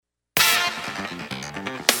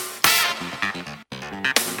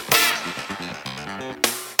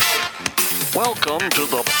Welcome to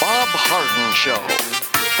the Bob Harden Show,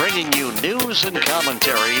 bringing you news and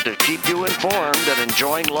commentary to keep you informed and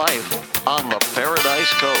enjoying life on the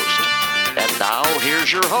Paradise Coast. And now,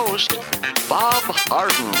 here's your host, Bob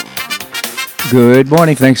Harden. Good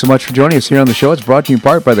morning. Thanks so much for joining us here on the show. It's brought to you in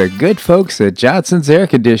part by the good folks at Johnson's Air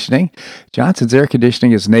Conditioning. Johnson's Air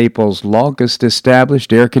Conditioning is Naples' longest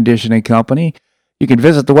established air conditioning company. You can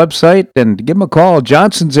visit the website and give them a call,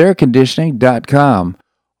 johnsonsairconditioning.com.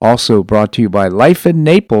 Also brought to you by Life in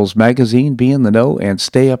Naples magazine. Be in the know and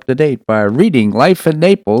stay up to date by reading Life in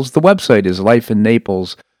Naples. The website is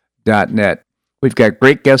lifeinnaples.net. We've got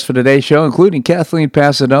great guests for today's show, including Kathleen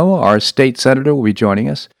Pasanoma, our state senator, will be joining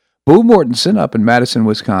us. Boo Mortensen up in Madison,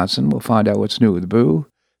 Wisconsin. We'll find out what's new with Boo.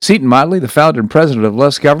 Seton Motley, the founder and president of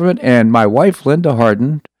Less Government, and my wife, Linda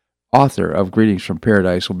Harden, author of Greetings from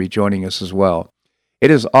Paradise, will be joining us as well. It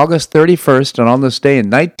is August 31st, and on this day in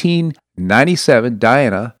 1997,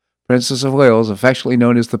 Diana, Princess of Wales, affectionately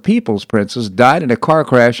known as the People's Princess, died in a car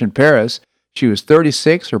crash in Paris. She was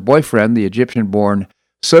 36. Her boyfriend, the Egyptian-born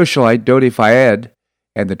socialite Dodi Fayed,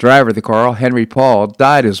 and the driver of the car, Henry Paul,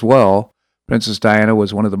 died as well. Princess Diana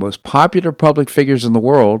was one of the most popular public figures in the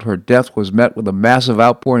world. Her death was met with a massive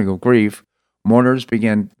outpouring of grief. Mourners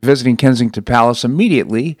began visiting Kensington Palace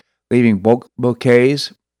immediately, leaving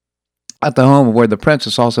bouquets at the home where the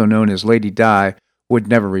princess, also known as Lady Di, would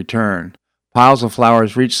never return. Piles of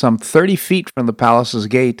flowers reached some 30 feet from the palace's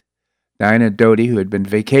gate. Diana and Dodi, who had been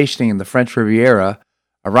vacationing in the French Riviera,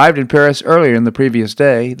 arrived in Paris earlier in the previous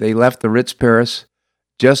day. They left the Ritz Paris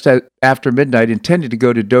just after midnight, intended to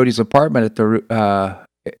go to Dodi's apartment at the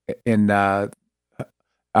in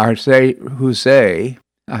Houssaye.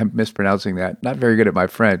 I'm mispronouncing that. Not very good at my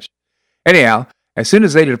French. Anyhow, as soon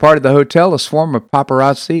as they departed the hotel, a swarm of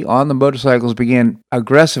paparazzi on the motorcycles began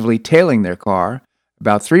aggressively tailing their car.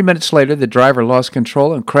 About 3 minutes later, the driver lost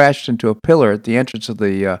control and crashed into a pillar at the entrance of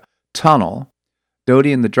the tunnel.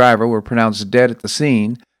 Dodi and the driver were pronounced dead at the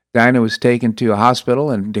scene. Diana was taken to a hospital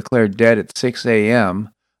and declared dead at 6 a.m.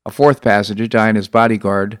 A fourth passenger, Diana's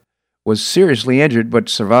bodyguard, was seriously injured but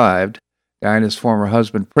survived. Diana's former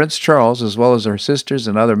husband, Prince Charles, as well as her sisters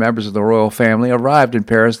and other members of the royal family, arrived in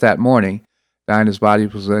Paris that morning. Diana's body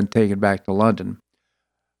was then taken back to London.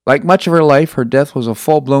 Like much of her life, her death was a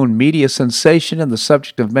full-blown media sensation and the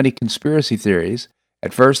subject of many conspiracy theories.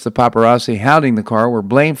 At first, the paparazzi hounding the car were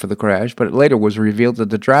blamed for the crash, but it later was revealed that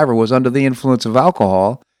the driver was under the influence of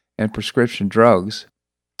alcohol and prescription drugs.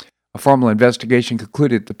 A formal investigation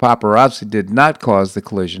concluded the paparazzi did not cause the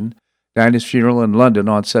collision. Diana's funeral in London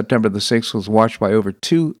on September the 6th was watched by over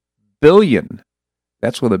 2 billion,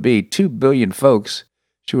 that's with a B, 2 billion folks.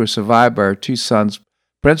 She was survived by her two sons,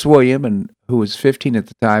 Prince William, who was 15 at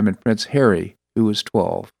the time, and Prince Harry, who was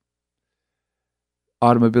 12.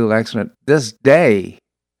 Automobile accident this day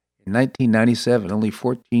in 1997, only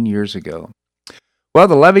 14 years ago. Well,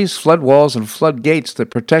 the levees, flood walls, and floodgates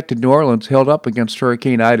that protected New Orleans held up against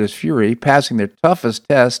Hurricane Ida's fury, passing their toughest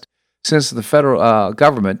test since the federal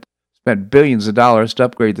government spent billions of dollars to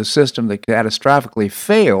upgrade the system that catastrophically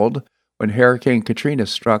failed when Hurricane Katrina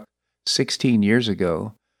struck 16 years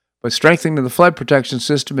ago. But strengthening the flood protection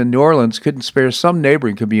system in New Orleans couldn't spare some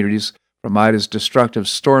neighboring communities from Ida's destructive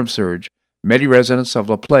storm surge. Many residents of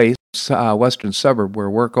La Place, western suburb where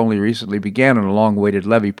work only recently began on a long-awaited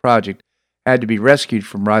levee project, had to be rescued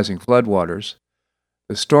from rising floodwaters.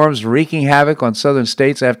 The storms wreaking havoc on southern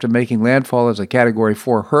states after making landfall as a Category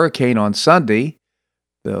 4 hurricane on Sunday.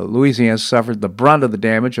 The Louisiana suffered the brunt of the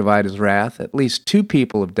damage of Ida's wrath. At least 2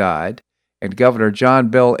 people have died, and Governor John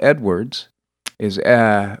Bel Edwards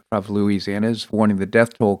of Louisiana is warning the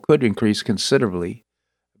death toll could increase considerably.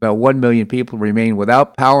 About 1 million people remain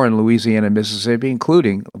without power in Louisiana and Mississippi,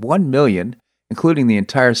 including 1 million, including the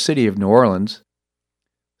entire city of New Orleans.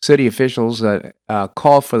 City officials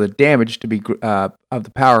call for the damage to be of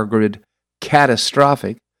the power grid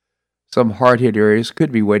catastrophic. Some hard-hit areas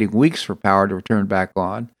could be waiting weeks for power to return back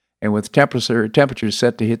on, and with temperatures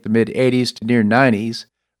set to hit the mid-80s to near 90s,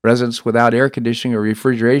 residents without air conditioning or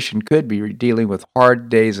refrigeration could be dealing with hard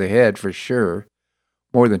days ahead for sure.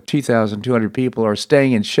 More than 2,200 people are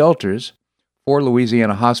staying in shelters. 4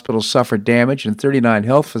 Louisiana hospitals suffered damage, and 39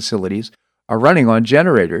 health facilities are running on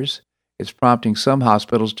generators. It's prompting some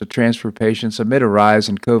hospitals to transfer patients amid a rise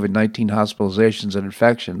in COVID-19 hospitalizations and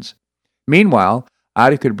infections. Meanwhile,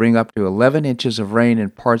 Ida could bring up to 11 inches of rain in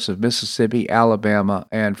parts of Mississippi, Alabama,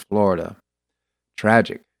 and Florida.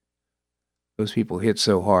 Tragic. Those people hit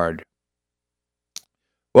so hard.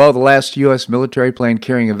 Well, the last U.S. military plane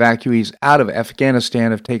carrying evacuees out of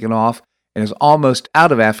Afghanistan have taken off and is almost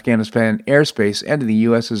out of Afghanistan airspace, ending the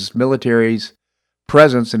U.S.'s military's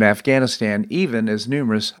presence in Afghanistan, even as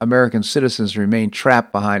numerous American citizens remain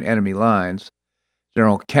trapped behind enemy lines.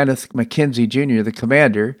 General Kenneth McKenzie Jr., the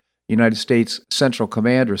commander, United States Central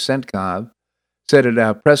Command, or CENTCOM, said at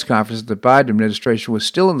a press conference that the Biden administration was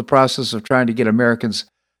still in the process of trying to get Americans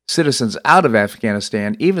citizens out of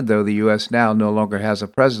Afghanistan, even though the U.S. now no longer has a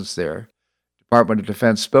presence there. Department of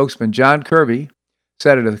Defense spokesman John Kirby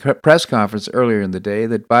said at a press conference earlier in the day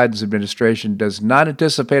that Biden's administration does not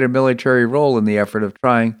anticipate a military role in the effort of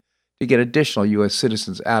trying to get additional U.S.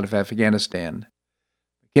 citizens out of Afghanistan.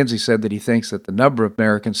 McKenzie said that he thinks that the number of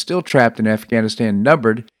Americans still trapped in Afghanistan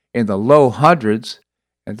numbered in the low hundreds,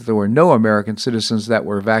 and that there were no American citizens that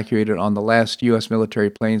were evacuated on the last U.S. military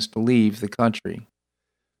planes to leave the country.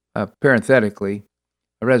 Parenthetically,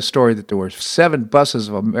 I read a story that there were 7 buses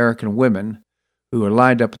of American women who were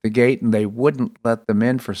lined up at the gate, and they wouldn't let them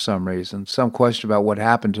in for some reason. Some question about what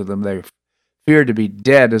happened to them. They feared to be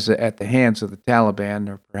dead at the hands of the Taliban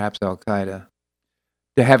or perhaps Al-Qaeda.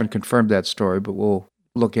 They haven't confirmed that story, but we'll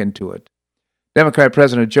look into it. Democrat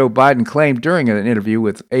President Joe Biden claimed during an interview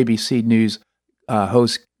with ABC News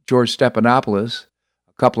host George Stephanopoulos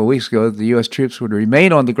a couple of weeks ago that the U.S. troops would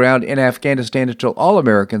remain on the ground in Afghanistan until all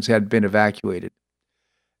Americans had been evacuated.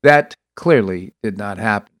 That clearly did not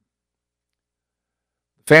happen.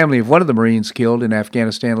 The family of one of the Marines killed in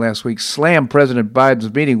Afghanistan last week slammed President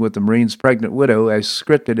Biden's meeting with the Marine's pregnant widow as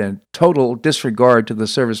scripted and total disregard to the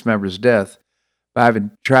service member's death.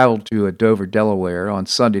 Biden traveled to Dover, Delaware on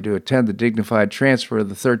Sunday to attend the dignified transfer of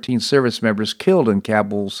the 13 service members killed in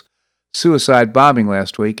Kabul's suicide bombing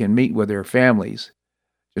last week and meet with their families.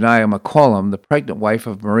 Janiyah McCollum, the pregnant wife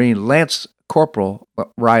of Marine Lance Corporal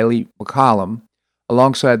Riley McCollum,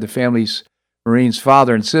 alongside the family's Marine's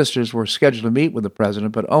father and sisters, were scheduled to meet with the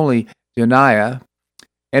president, but only Janiyah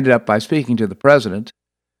ended up by speaking to the president.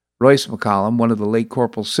 Royce McCollum, one of the late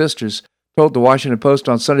corporal's sisters, told the Washington Post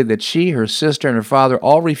on Sunday that she, her sister, and her father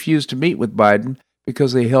all refused to meet with Biden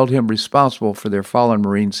because they held him responsible for their fallen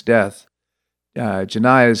Marine's death.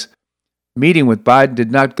 Janiyah's meeting with Biden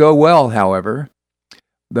did not go well, however,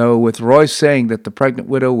 though with Royce saying that the pregnant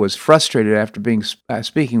widow was frustrated after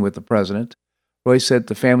speaking with the president. Royce said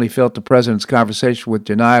the family felt the president's conversation with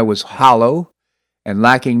Janiyah was hollow and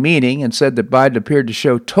lacking meaning, and said that Biden appeared to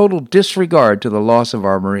show total disregard to the loss of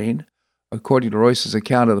our Marine. According to Royce's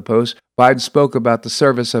account of the Post, Biden spoke about the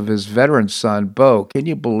service of his veteran son, Beau. Can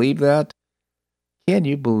you believe that? Can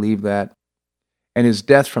you believe that? And his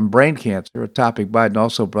death from brain cancer, a topic Biden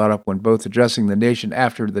also brought up when both addressing the nation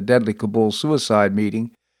after the deadly Kabul suicide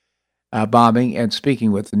bombing, and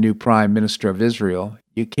speaking with the new Prime Minister of Israel.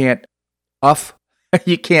 You can't F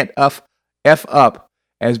up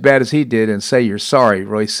as bad as he did and say you're sorry,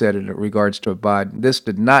 Royce said in regards to Biden. This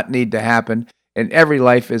did not need to happen, and every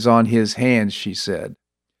life is on his hands, she said.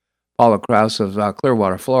 Paula Krause of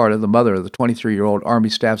Clearwater, Florida, the mother of the 23-year-old Army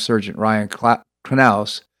Staff Sergeant Ryan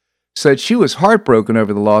Knauss, said she was heartbroken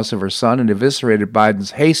over the loss of her son and eviscerated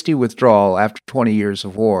Biden's hasty withdrawal after 20 years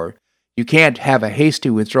of war. You can't have a hasty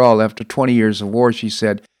withdrawal after 20 years of war, she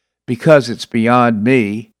said, because it's beyond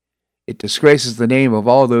me. It disgraces the name of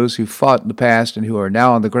all those who fought in the past and who are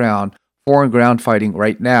now on the ground, foreign ground fighting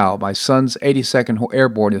right now. My son's 82nd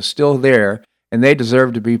Airborne is still there, and they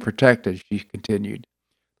deserve to be protected, she continued.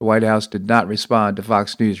 The White House did not respond to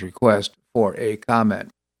Fox News' request for a comment.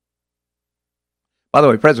 By the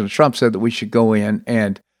way, President Trump said that we should go in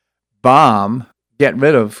and get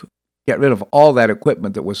rid of all that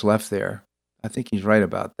equipment that was left there. I think he's right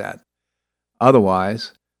about that.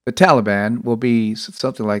 Otherwise, the Taliban will be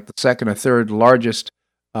something like the second or third largest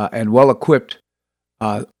and well-equipped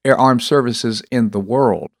air armed services in the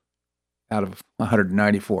world out of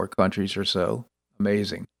 194 countries or so.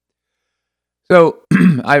 Amazing. So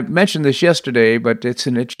I mentioned this yesterday, but it's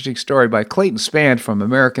an interesting story by Clayton Span from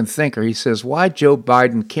American Thinker. He says, why Joe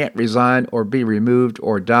Biden can't resign or be removed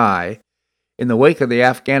or die. In the wake of the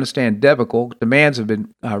Afghanistan debacle, demands have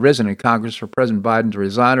been risen in Congress for President Biden to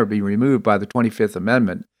resign or be removed by the 25th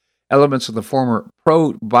Amendment. Elements of the former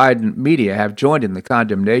pro-Biden media have joined in the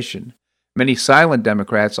condemnation. Many silent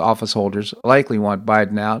Democrats, office holders, likely want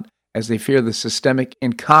Biden out as they fear the systemic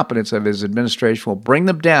incompetence of his administration will bring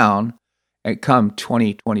them down and come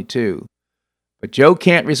 2022. But Joe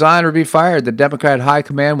can't resign or be fired. The Democrat high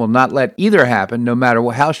command will not let either happen, no matter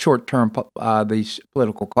how short-term the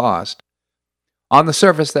political cost. On the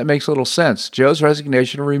surface, that makes little sense. Joe's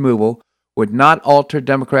resignation or removal would not alter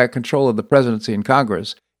Democrat control of the presidency and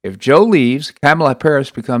Congress. If Joe leaves, Kamala Harris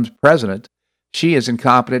becomes president. She is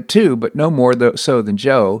incompetent too, but no more so than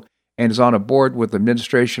Joe, and is on a board with the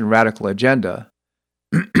administration radical agenda.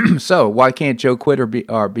 So, why can't Joe quit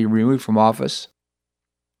or be removed from office?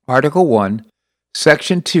 Article 1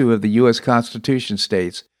 Section 2 of the U.S. Constitution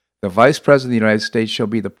states, the Vice President of the United States shall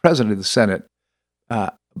be the President of the Senate,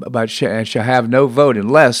 but shall have no vote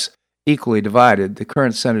unless equally divided. The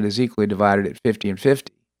current Senate is equally divided at 50 and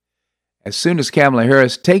 50. As soon as Kamala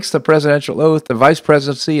Harris takes the presidential oath, the vice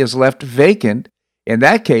presidency is left vacant. In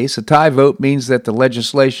that case, a tie vote means that the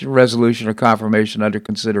legislation, resolution, or confirmation under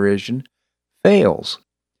consideration fails.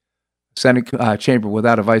 Senate chamber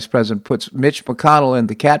without a vice president puts Mitch McConnell in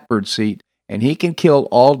the catbird seat, and he can kill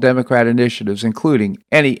all Democrat initiatives, including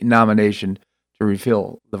any nomination to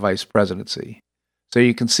refill the vice presidency. So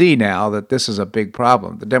you can see now that this is a big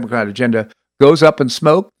problem. The Democrat agenda goes up in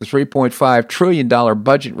smoke. The $3.5 trillion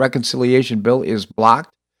budget reconciliation bill is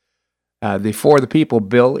blocked. The For the People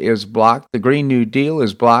bill is blocked. The Green New Deal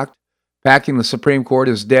is blocked. Packing the Supreme Court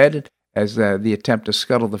is dead as the attempt to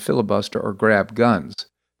scuttle the filibuster or grab guns.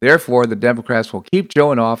 Therefore, the Democrats will keep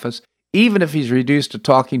Joe in office, even if he's reduced to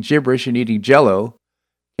talking gibberish and eating Jell-O.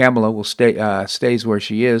 Kamala will stays where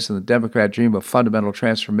she is, and the Democrat dream of fundamental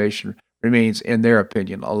transformation remains, in their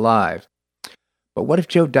opinion, alive. But what if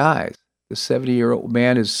Joe dies? The 70-year-old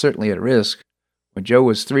man is certainly at risk. When Joe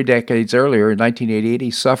was 3 decades earlier, in 1988,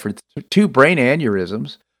 he suffered 2 brain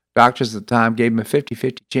aneurysms. Doctors at the time gave him a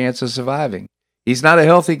 50-50 chance of surviving. He's not a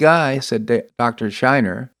healthy guy, said Dr.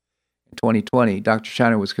 Shiner. In 2020, Dr.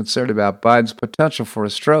 Shiner was concerned about Biden's potential for a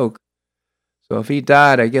stroke. So if he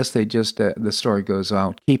died, I guess they just, the story goes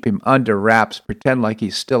on, keep him under wraps, pretend like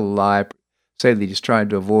he's still alive, say that he's trying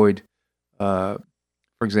to avoid, for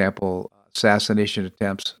example, assassination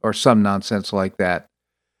attempts or some nonsense like that.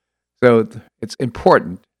 So it's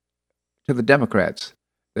important to the Democrats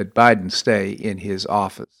that Biden stay in his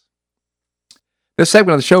office. This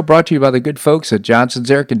segment of the show brought to you by the good folks at Johnson's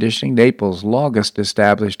Air Conditioning, Naples' longest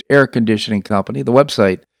established air conditioning company. The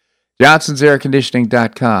website,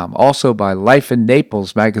 johnsonsairconditioning.com. Also by Life in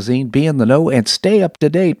Naples magazine. Be in the know and stay up to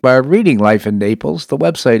date by reading Life in Naples. The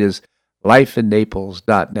website is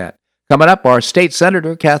lifeinnaples.net. Coming up, our state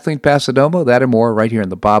senator, Kathleen Passidomo. That and more right here on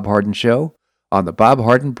The Bob Harden Show on the Bob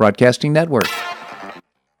Harden Broadcasting Network.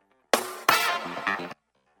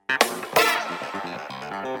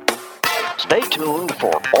 Stay tuned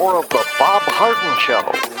for more of The Bob Harden Show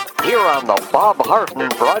here on the Bob Harden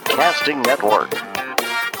Broadcasting Network.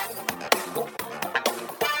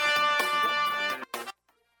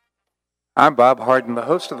 I'm Bob Harden, the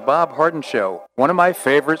host of The Bob Harden Show. One of my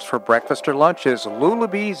favorites for breakfast or lunch is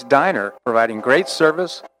Lulabee's Diner, providing great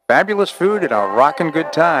service, fabulous food, and a rockin'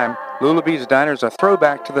 good time. Lulabee's Diner is a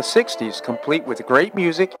throwback to the 60s, complete with great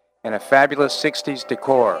music and a fabulous 60s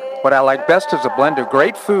decor. What I like best is a blend of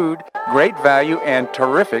great food, great value, and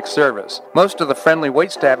terrific service. Most of the friendly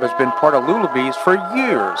waitstaff has been part of Lulabee's for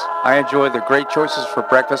years. I enjoy the great choices for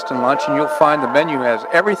breakfast and lunch, and you'll find the menu has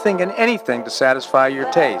everything and anything to satisfy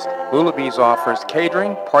your taste. Lulabee's offers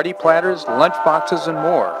catering, party platters, lunch boxes, and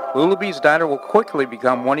more. Lulabee's Diner will quickly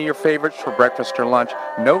become one of your favorites for breakfast or lunch.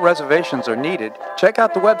 No reservations are needed. Check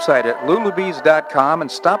out the website at lulabees.com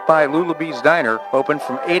and stop by Lulabee's Diner, open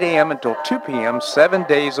from 8 a.m. until 2 p.m. 7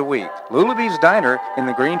 days a week. Lulabee's Diner in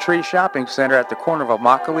the Green Tree Shopping Center at the corner of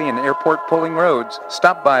Immokalee and Airport Pulling Roads.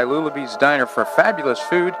 Stop by Lulabee's Diner for fabulous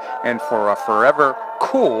food and for a forever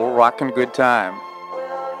cool rockin' good time.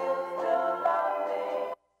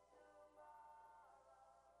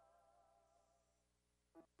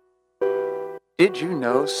 Did you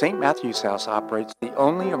know St. Matthew's House operates the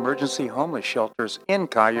only emergency homeless shelters in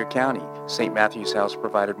Collier County? St. Matthew's House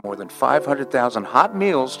provided more than 500,000 hot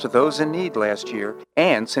meals to those in need last year,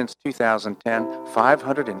 and since 2010,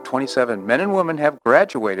 527 men and women have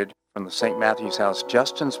graduated from the St. Matthew's House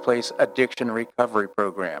Justin's Place Addiction Recovery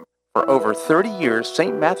Program. For over 30 years,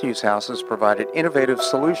 St. Matthew's House has provided innovative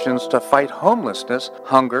solutions to fight homelessness,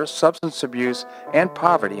 hunger, substance abuse, and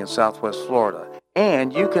poverty in Southwest Florida.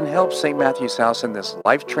 And you can help St. Matthew's House in this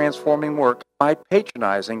life-transforming work by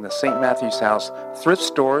patronizing the St. Matthew's House thrift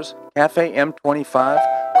stores, Cafe M25,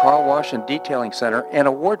 car wash and detailing center, and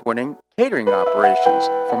award-winning catering operations.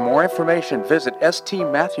 For more information, visit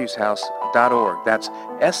stmatthewshouse.org. That's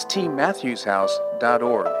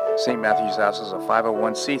stmatthewshouse.org. St. Matthew's House is a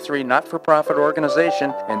 501c3 not-for-profit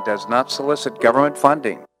organization and does not solicit government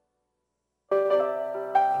funding.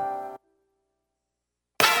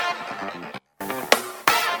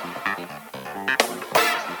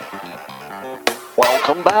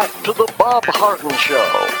 Welcome back to the Bob Harden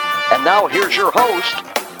Show. And now here's your host,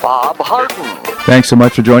 Bob Harden. Thanks so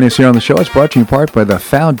much for joining us here on the show. It's brought to you in part by the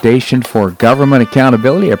Foundation for Government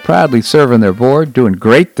Accountability. I proudly serve on their board, doing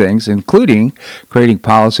great things, including creating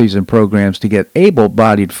policies and programs to get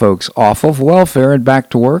able-bodied folks off of welfare and back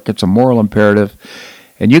to work. It's a moral imperative.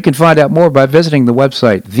 And you can find out more by visiting the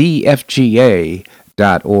website, thefga.org.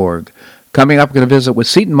 Coming up, we're going to visit with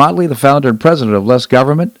Seton Motley, the founder and president of Less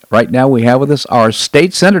Government. Right now, we have with us our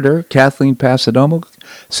state senator, Kathleen Passidomo.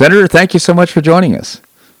 Senator, thank you so much for joining us.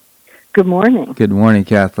 Good morning. Good morning,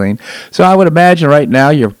 Kathleen. So I would imagine right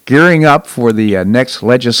now you're gearing up for the next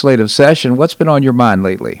legislative session. What's been on your mind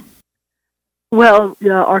lately? Well,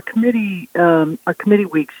 our committee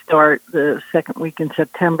weeks start the second week in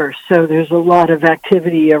September, so there's a lot of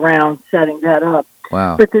activity around setting that up.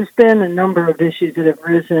 Wow. But there's been a number of issues that have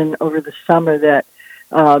risen over the summer that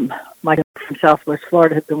my from Southwest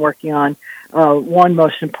Florida have been working on. One,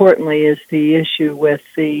 most importantly, is the issue with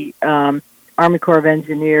the Army Corps of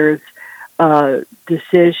Engineers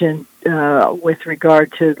decision with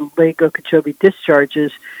regard to the Lake Okeechobee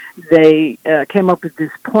discharges. They came up with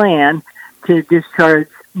this plan to discharge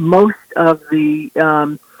most of the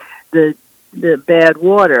bad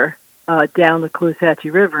water down the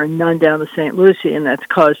Caloosahatchee River and none down the St. Lucie, and that's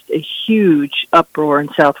caused a huge uproar in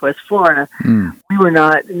Southwest Florida.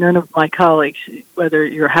 None of my colleagues, whether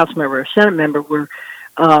you're a House member or Senate member, were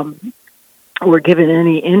given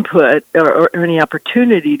any input or any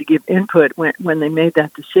opportunity to give input when they made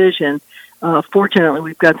that decision. Fortunately,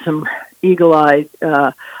 we've got some eagle-eyed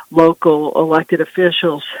local elected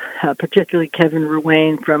officials, particularly Kevin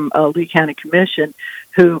Ruane from Lee County Commission,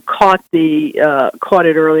 who caught it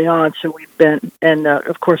early on. So we've been, and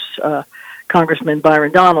of course, Congressman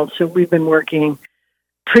Byron Donald. So we've been working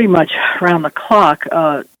pretty much around the clock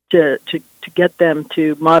to get them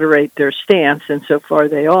to moderate their stance, and so far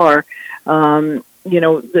they are. The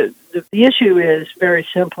issue is very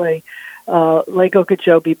simply Lake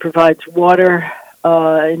Okeechobee provides water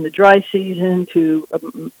in the dry season to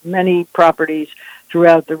many properties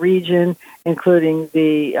throughout the region, including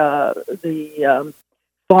the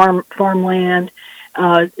farmland.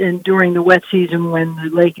 And during the wet season, when the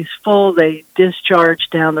lake is full, they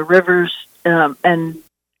discharge down the rivers. And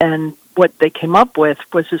what they came up with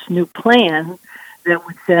was this new plan that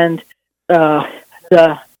would send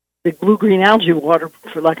the blue-green algae water,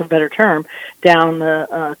 for lack of a better term, down the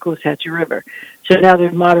Caloosahatchee River. So now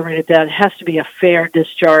they've moderated that. It has to be a fair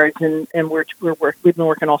discharge, and we've been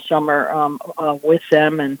working all summer with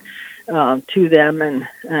them and to them,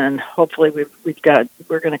 and hopefully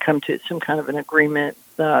we're going to come to some kind of an agreement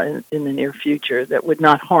in the near future that would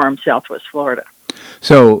not harm Southwest Florida.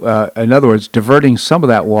 So, in other words, diverting some of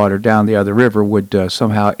that water down the other river would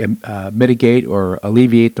somehow mitigate or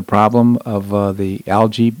alleviate the problem of the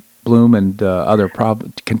algae bloom and other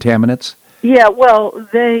contaminants? Yeah, well,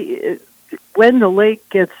 when Lake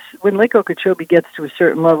Okeechobee gets to a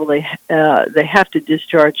certain level, they have to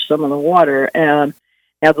discharge some of the water. Now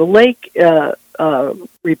the lake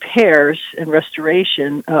repairs and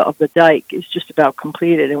restoration of the dike is just about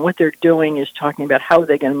completed, and what they're doing is talking about how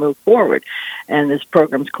they're going to move forward. And this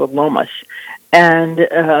program is called LOMAS. And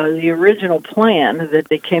the original plan that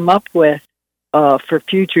they came up with for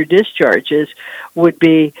future discharges would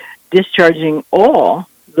be discharging all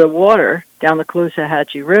the water down the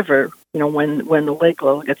Caloosahatchee River, when the lake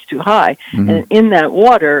level gets too high. Mm-hmm. And in that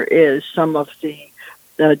water is some of the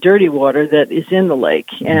dirty water that is in the lake.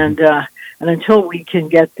 Mm-hmm. And until we can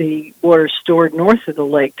get the water stored north of the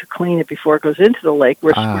lake to clean it before it goes into the lake,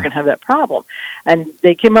 we're going to have that problem. And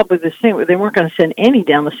they came up with this thing where they weren't going to send any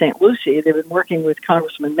down the St. Lucie. They've been working with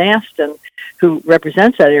Congressman Maston, who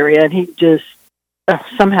represents that area, and he just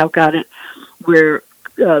somehow got it where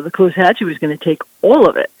the Caloosahatchee was going to take all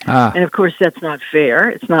of it. And, of course, that's not fair.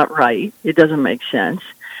 It's not right. It doesn't make sense.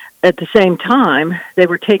 At the same time, they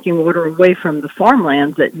were taking water away from the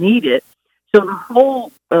farmlands that need it. So the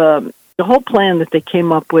whole plan that they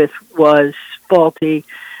came up with was faulty,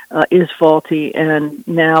 is faulty, and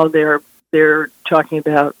now they're talking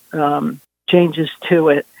about changes to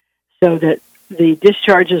it so that the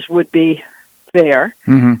discharges would be fair.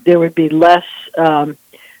 Mm-hmm. There would be less of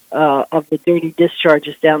the dirty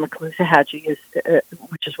discharges down the Caloosahatchee,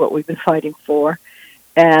 which is what we've been fighting for,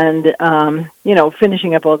 and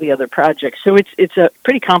finishing up all the other projects. So it's a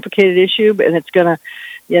pretty complicated issue, and it's going to,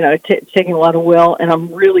 it's taking a lot of will. And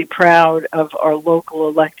I'm really proud of our local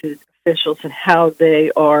elected officials and how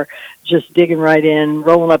they are just digging right in,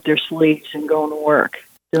 rolling up their sleeves, and going to work,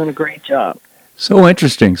 doing a great job. So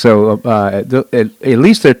interesting. So at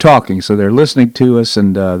least they're talking. So they're listening to us,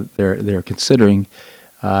 and they're considering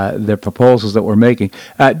the proposals that we're making.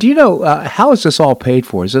 Do you know how is this all paid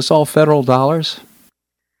for? Is this all federal dollars?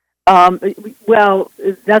 Well,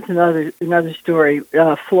 that's another story.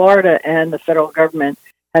 Florida and the federal government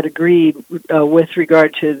had agreed with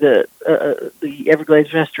regard to the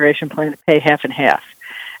Everglades Restoration Plan to pay half and half,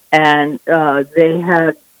 and they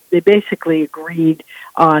had they basically agreed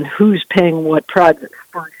on who's paying what projects.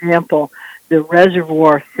 For example, the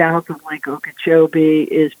reservoir south of Lake Okeechobee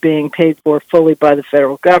is being paid for fully by the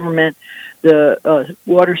federal government. The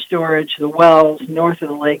water storage, the wells north of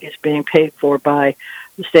the lake is being paid for by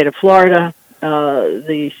the state of Florida.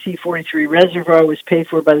 The C-43 reservoir was paid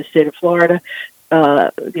for by the state of Florida.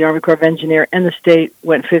 The Army Corps of Engineers and the state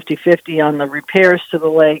went 50-50 on the repairs to the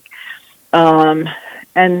lake. And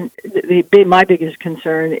my biggest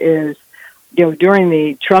concern is, during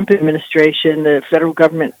the Trump administration, the federal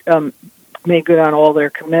government made good on all their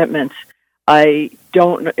commitments. They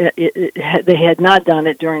had not done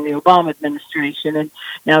it during the Obama administration, and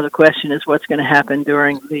now the question is what's going to happen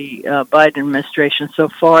during the Biden administration. So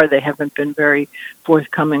far, they haven't been very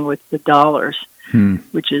forthcoming with the dollars,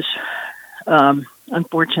 which is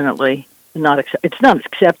unfortunately it's not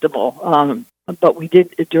acceptable. But we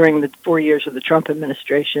did during the 4 years of the Trump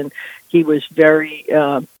administration. He was very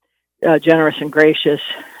generous and gracious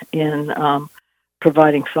in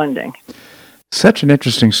providing funding. Such an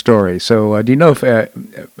interesting story. So, do you know if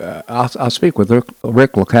I'll speak with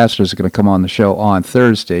Rick Lacaster, who's going to come on the show on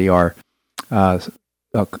Thursday, our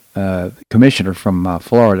commissioner from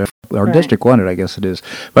Florida, or right. District 1, I guess it is.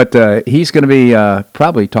 But he's going to be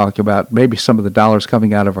probably talking about maybe some of the dollars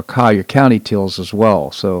coming out of our Collier County tills as well.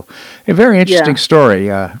 So, a very interesting story.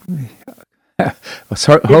 Hopefully,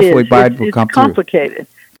 Biden will come through. It's complicated.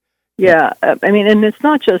 Yeah, I mean, and it's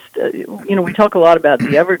not just, we talk a lot about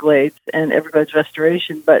the Everglades and Everglades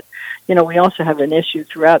restoration, but, we also have an issue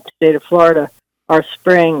throughout the state of Florida, our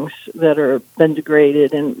springs that are been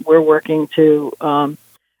degraded, and we're working to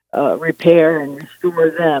repair and restore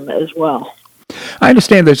them as well. I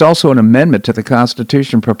understand there's also an amendment to the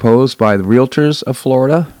Constitution proposed by the Realtors of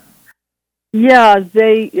Florida. Yeah,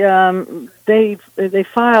 they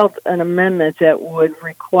filed an amendment that would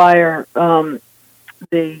require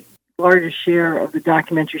the largest share of the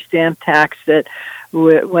documentary stamp tax that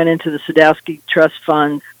went into the Sadowski Trust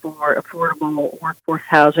Fund for affordable workforce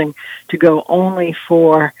housing to go only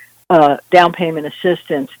for down payment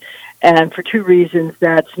assistance. And for two reasons,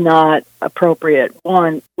 that's not appropriate.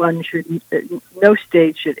 One should no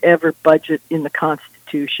state should ever budget in the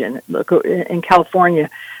Constitution. Look, in California,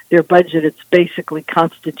 their budget, it's basically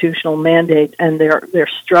constitutional mandate, and they're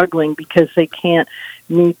struggling because they can't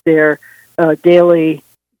meet their daily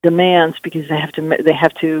demands because they have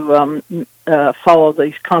to follow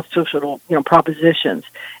these constitutional propositions.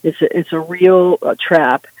 It's a real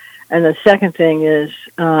trap. And the second thing is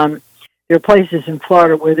there are places in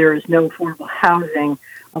Florida where there is no affordable housing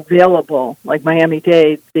available, like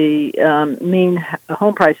Miami-Dade. The mean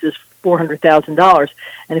home price is $400,000,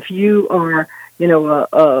 and if you are making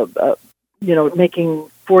 $40,000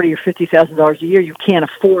 or $50,000 a year, you can't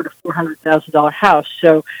afford a $400,000 house.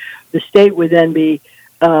 So the state would then be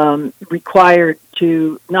required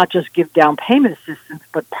to not just give down payment assistance,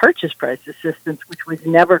 but purchase price assistance, which was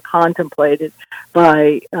never contemplated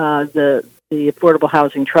by the Affordable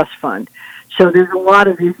Housing Trust Fund. So there's a lot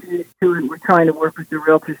of issues to it. We're trying to work with the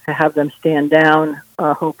realtors to have them stand down.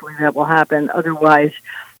 Hopefully that will happen. Otherwise,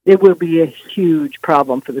 it will be a huge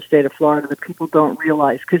problem for the state of Florida that people don't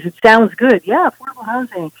realize, because it sounds good. Yeah, affordable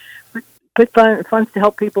housing, put funds to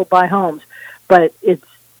help people buy homes, but it's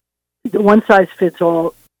the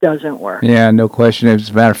one-size-fits-all doesn't work. Yeah, no question. As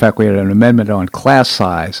a matter of fact, we had an amendment on class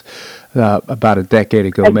size about a decade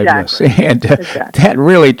ago, exactly. maybe, and that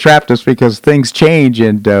really trapped us because things change,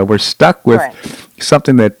 and we're stuck with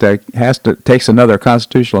something that takes another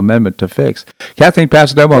constitutional amendment to fix. Kathleen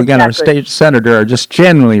Pasadomo, again, our state senator. I just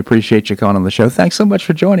genuinely appreciate you coming on the show. Thanks so much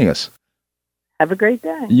for joining us. Have a great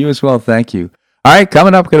day. You as well. Thank you. All right,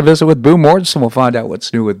 coming up, we're going to visit with Boo Mortensen. We'll find out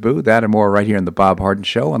what's new with Boo. That and more right here on The Bob Harden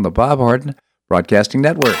Show on the Bob Harden Broadcasting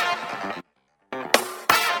Network.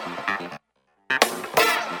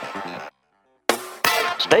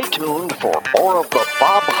 Stay tuned for more of The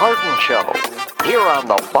Bob Harden Show here on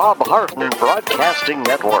the Bob Harden Broadcasting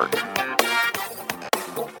Network.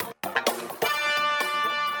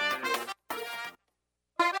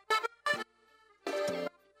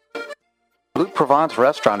 Blue Provence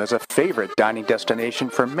Restaurant is a favorite dining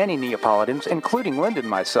destination for many Neapolitans, including Linda and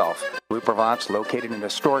myself. Blue Provence, located in a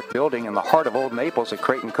historic building in the heart of Old Naples at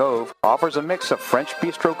Creighton Cove, offers a mix of French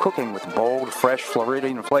bistro cooking with bold, fresh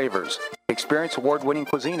Floridian flavors. Experience award-winning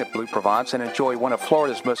cuisine at Blue Provence and enjoy one of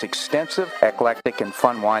Florida's most extensive, eclectic, and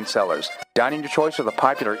fun wine cellars. Dining your choice of the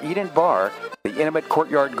popular Eat-In Bar, the intimate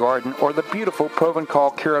Courtyard Garden, or the beautiful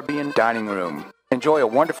Provencal Caribbean Dining Room. Enjoy a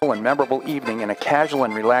wonderful and memorable evening in a casual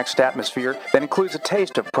and relaxed atmosphere that includes a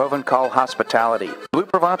taste of Provencal hospitality. Blue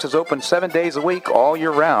Provence is open 7 days a week all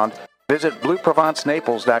year round. Visit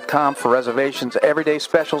BlueProvenceNaples.com for reservations, everyday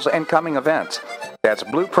specials, and coming events. That's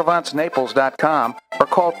BlueProvenceNaples.com or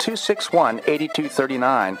call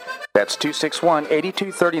 261-8239. That's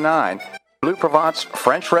 261-8239. Blue Provence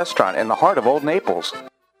French Restaurant in the heart of Old Naples.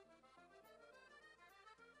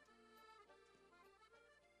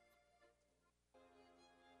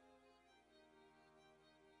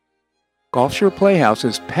 Gulf Shore Playhouse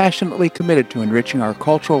is passionately committed to enriching our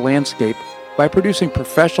cultural landscape by producing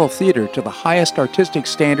professional theater to the highest artistic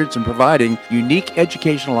standards and providing unique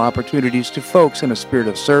educational opportunities to folks in a spirit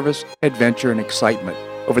of service, adventure, and excitement.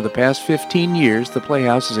 Over the past 15 years, the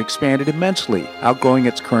Playhouse has expanded immensely, outgrowing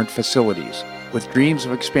its current facilities. With dreams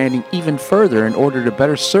of expanding even further in order to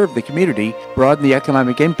better serve the community, broaden the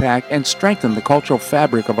economic impact, and strengthen the cultural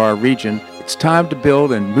fabric of our region, it's time to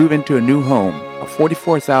build and move into a new home. A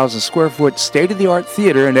 44,000 square foot state-of-the-art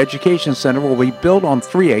theater and education center will be built on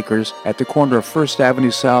 3 acres at the corner of 1st Avenue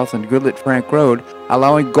South and Goodlet Frank Road,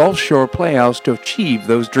 allowing Gulf Shore Playhouse to achieve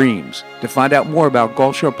those dreams. To find out more about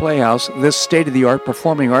Gulf Shore Playhouse, this state-of-the-art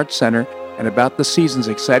performing arts center, and about the season's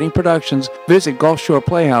exciting productions, visit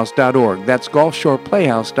GulfShorePlayhouse.org. That's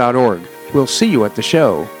GulfShorePlayhouse.org. We'll see you at the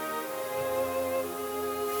show.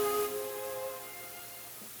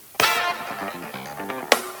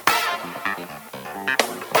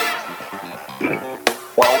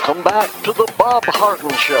 Welcome back to the Bob Harden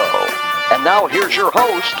Show. And now here's your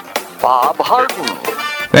host, Bob Harden.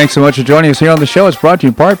 Thanks so much for joining us here on the show. It's brought to you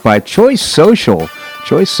in part by Choice Social.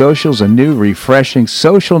 Choice Social is a new, refreshing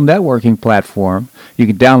social networking platform. You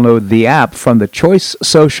can download the app from the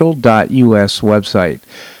choicesocial.us website.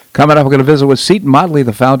 Coming up, we're going to visit with Seton Motley,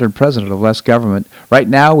 the founder and president of Less Government. Right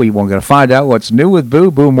now, we're going to find out what's new with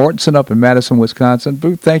Boo Mortensen up in Madison, Wisconsin.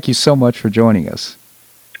 Boo, thank you so much for joining us.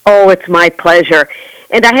 Oh, it's my pleasure.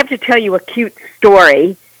 And I have to tell you a cute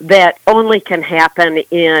story that only can happen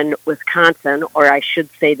in Wisconsin, or I should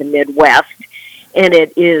say the Midwest, and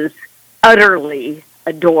it is utterly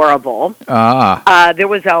adorable. There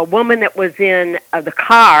was a woman that was in the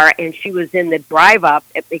car, and she was in the drive-up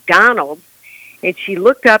at McDonald's, and she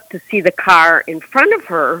looked up to see the car in front of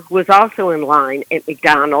her, who was also in line at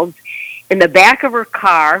McDonald's. In the back of her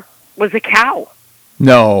car was a cow.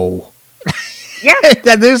 No. Yes.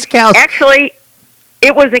 This cow. Actually,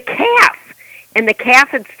 it was a calf, and the calf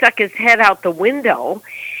had stuck his head out the window,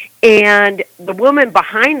 and the woman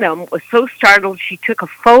behind them was so startled she took a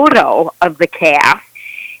photo of the calf,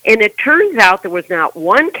 and it turns out there was not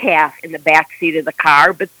one calf in the back seat of the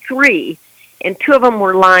car, but 3, and 2 of them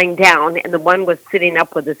were lying down, and the one was sitting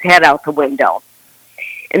up with his head out the window.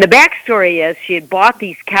 And the backstory is she had bought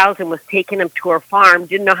these cows and was taking them to her farm,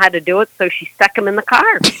 didn't know how to do it, so she stuck them in the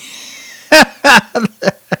car.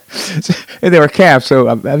 And they were calves,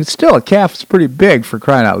 so still a calf is pretty big for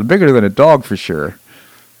crying out loud. Bigger than a dog for sure.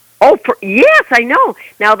 Oh, yes, I know.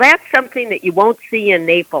 Now, that's something that you won't see in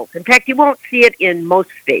Naples. In fact, you won't see it in most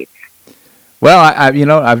states. Well,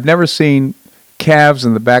 I've never seen calves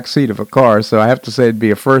in the back seat of a car, so I have to say it'd be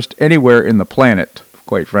a first anywhere in the planet,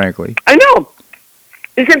 quite frankly. I know.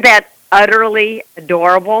 Isn't that utterly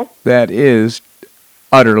adorable? That is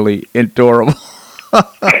utterly adorable.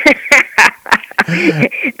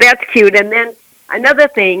 That's cute. And then another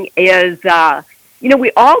thing is,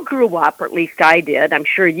 we all grew up, or at least I did, I'm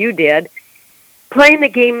sure you did, playing the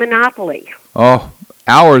game Monopoly. Oh,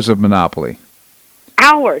 hours of Monopoly.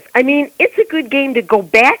 Hours. I mean, it's a good game to go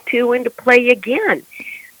back to and to play again.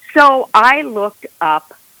 So I looked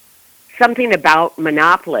up something about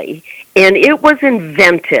Monopoly, and it was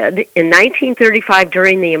invented in 1935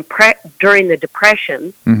 during the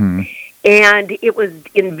Depression. Mm-hmm. And it was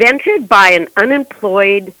invented by an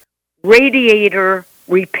unemployed radiator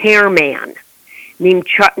repairman named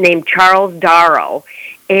Charles Darrow.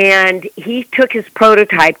 And he took his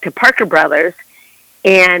prototype to Parker Brothers,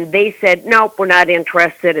 and they said, nope, we're not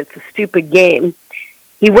interested. It's a stupid game.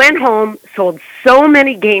 He went home, sold so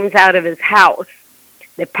many games out of his house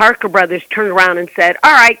that Parker Brothers turned around and said,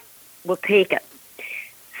 all right, we'll take it.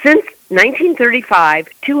 Since 1935,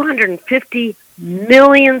 250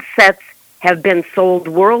 million sets have been sold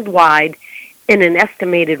worldwide, and an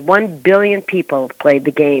estimated 1 billion people have played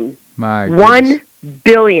the game. My 1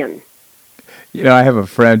 billion. I have a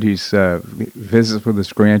friend who visits with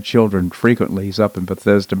his grandchildren frequently. He's up in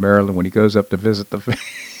Bethesda, Maryland, when he goes up to visit the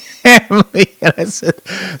family. And I said,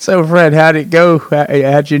 so Fred, how'd it go?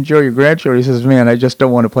 How'd you enjoy your grandchildren? He says, man, I just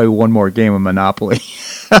don't want to play one more game of Monopoly.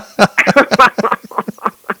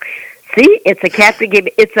 See, it's a captive game.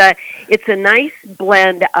 It's a nice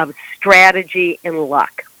blend of strategy and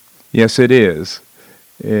luck. Yes, it is.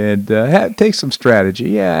 And it takes some strategy.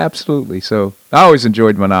 Yeah, absolutely. So I always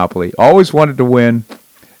enjoyed Monopoly. Always wanted to win.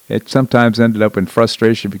 it sometimes ended up in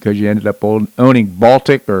frustration because you ended up owning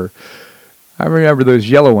Baltic, or I remember those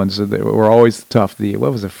yellow ones that were always tough.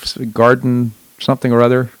 What was it, Garden something or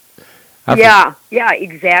other? Yeah,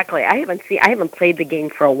 exactly. I haven't played the game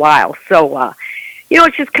for a while, so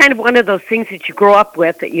it's just kind of one of those things that you grow up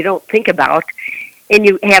with that you don't think about, and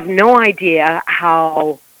you have no idea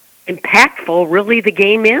how impactful really the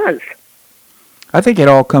game is. I think it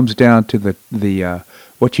all comes down to the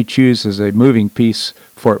what you choose as a moving piece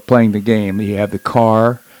for playing the game. You have the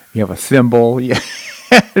car, you have a thimble.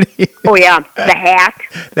 Oh yeah, the hat.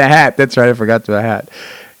 The hat. That's right. I forgot the hat.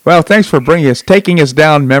 Well, thanks for taking us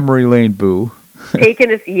down memory lane, Boo.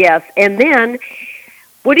 Taking us, yes. And then,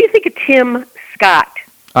 what do you think of Tim Scott?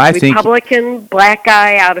 Republican, black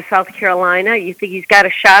guy out of South Carolina. You think he's got a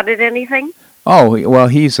shot at anything? Oh, well,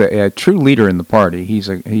 he's a true leader in the party. He's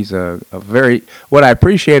a very, what I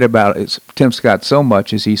appreciate about Tim Scott so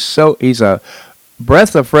much is he's a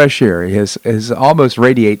breath of fresh air. His almost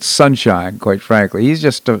radiates sunshine, quite frankly. He's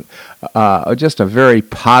just a very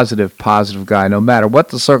positive guy. No matter what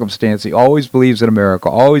the circumstance, he always believes in America.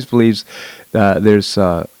 Always believes there's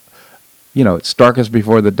it's darkest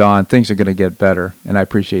before the dawn. Things are going to get better, and I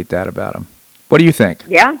appreciate that about him. What do you think?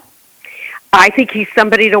 Yeah, I think he's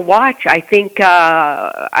somebody to watch. I think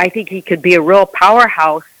he could be a real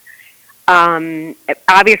powerhouse.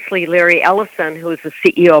 Obviously, Larry Ellison, who is the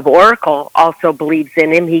CEO of Oracle, also believes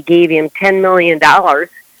in him. He gave him $10 million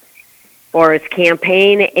for his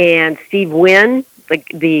campaign, and Steve Wynn,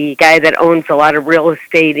 the guy that owns a lot of real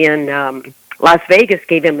estate in Las Vegas,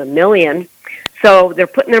 gave him $1 million. So they're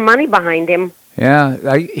putting their money behind him. Yeah,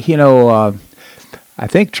 I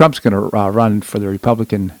think Trump's going to run for the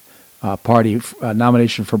Republican Party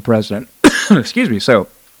nomination for president. Excuse me. So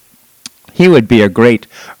he would be a great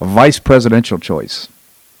vice presidential choice.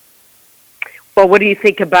 Well, what do you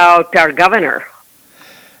think about our governor?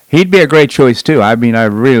 He'd be a great choice too. I mean, I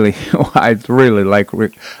really like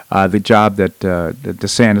the job that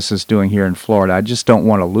DeSantis is doing here in Florida. I just don't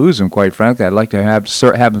want to lose him, quite frankly. I'd like to have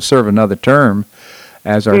him serve another term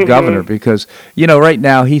as our governor, because right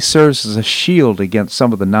now he serves as a shield against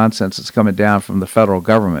some of the nonsense that's coming down from the federal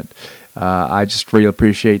government. I just really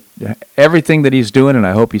appreciate everything that he's doing, and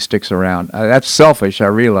I hope he sticks around. That's selfish, I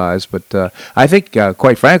realize, but I think,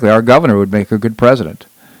 quite frankly, our governor would make a good president.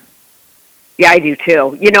 Yeah, I do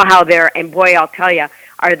too. You know how and boy, I'll tell you,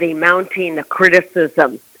 are they mounting the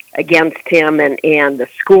criticism against him and the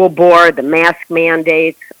school board, the mask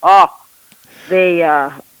mandates? Oh,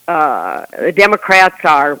 the Democrats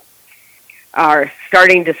are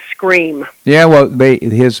starting to scream. Yeah, well,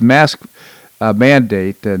 his mask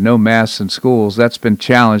mandate, no masks in schools, that's been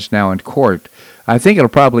challenged now in court. I think it'll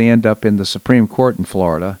probably end up in the Supreme Court in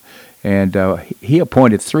Florida. And he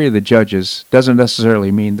appointed 3 of the judges. Doesn't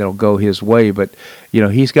necessarily mean that'll go his way, but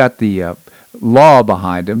he's got the law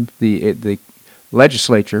behind him. The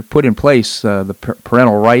legislature put in place the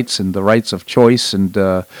parental rights and the rights of choice,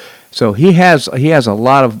 and so he has a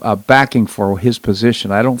lot of backing for his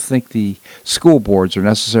position. I don't think the school boards are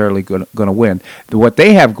necessarily going to win. What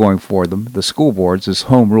they have going for them, the school boards, is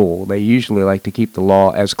home rule. They usually like to keep the law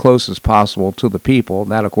as close as possible to the people.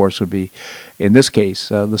 And that, of course, would be, in this case,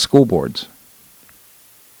 the school boards.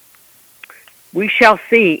 We shall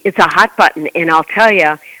see. It's a hot button, and I'll tell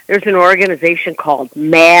you, there's an organization called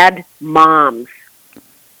Mad Moms.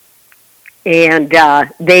 And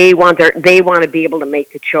they want to be able to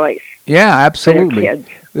make the choice. Yeah, absolutely.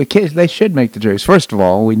 The kids, they should make the choice. First of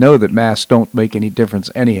all, we know that masks don't make any difference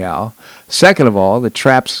anyhow. Second of all, the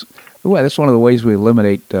traps. Well, that's one of the ways we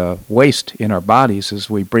eliminate waste in our bodies is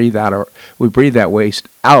we breathe that waste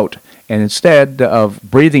out, and instead of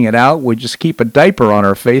breathing it out, we just keep a diaper on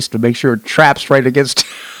our face to make sure it traps right against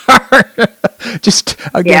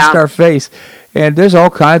our face. And there's all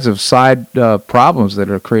kinds of side problems that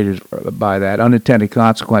are created by that, unintended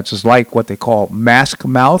consequences, like what they call mask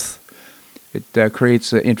mouth. It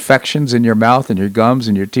creates infections in your mouth and your gums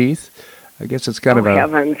and your teeth. I guess it's kind of a...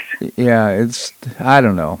 heavens. Yeah, I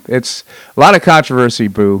don't know. It's a lot of controversy,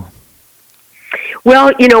 Boo. Well,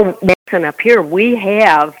 up here,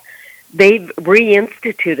 they've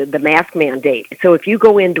reinstituted the mask mandate. So if you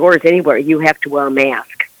go indoors anywhere, you have to wear a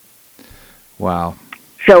mask. Wow.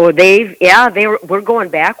 So we're going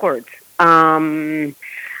backwards. I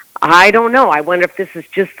don't know. I wonder if this is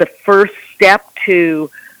just the first step to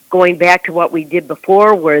going back to what we did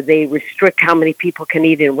before, where they restrict how many people can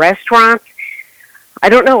eat in restaurants. I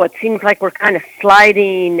don't know. It seems like we're kind of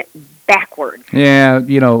sliding backwards. Yeah,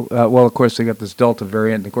 well, of course, they got this Delta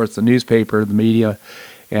variant, and of course, the newspaper, the media,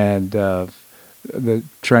 and the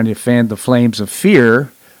trying to fan the flames of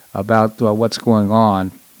fear about what's going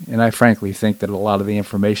on. and I frankly think that a lot of the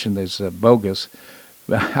information is bogus.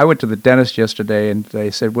 I went to the dentist yesterday, and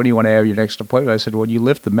they said, when do you want to have your next appointment? I said, when you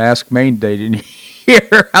lift the mask mandate in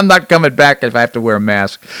here, I'm not coming back if I have to wear a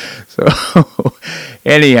mask. So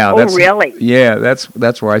anyhow. Really? Yeah,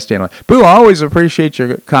 that's where I stand on it. Boo, I always appreciate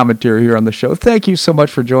your commentary here on the show. Thank you so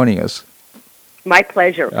much for joining us. My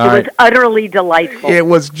pleasure. All it was utterly delightful. It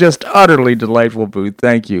was just utterly delightful, Boo.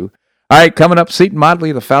 Thank you. All right, coming up, Seton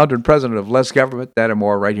Motley, the founder and president of Less Government. That and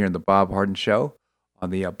more right here in the Bob Harden Show on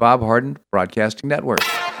the Bob Harden Broadcasting Network.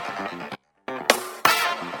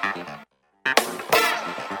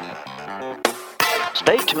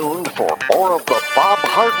 Stay tuned for more of the Bob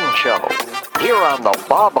Harden Show here on the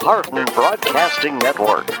Bob Harden Broadcasting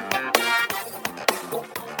Network.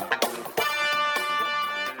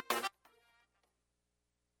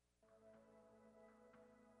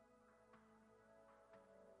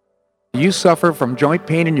 Do you suffer from joint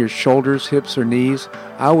pain in your shoulders, hips, or knees?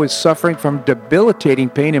 I was suffering from debilitating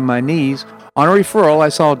pain in my knees. On a referral, I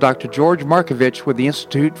saw Dr. George Markovich with the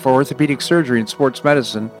Institute for Orthopedic Surgery and Sports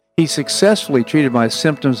Medicine. He successfully treated my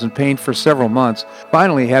symptoms and pain for several months.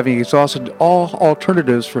 Finally, having exhausted all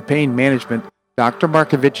alternatives for pain management, Dr.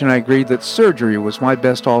 Markovich and I agreed that surgery was my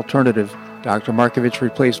best alternative. Dr. Markovich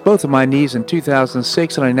replaced both of my knees in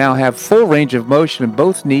 2006, and I now have full range of motion in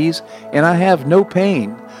both knees, and I have no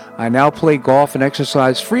pain. I now play golf and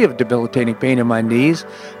exercise free of debilitating pain in my knees.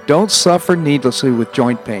 Don't suffer needlessly with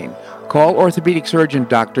joint pain. Call orthopedic surgeon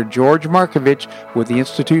Dr. George Markovich with the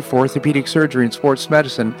Institute for Orthopedic Surgery and Sports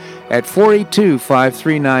Medicine at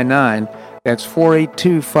 482-5399. That's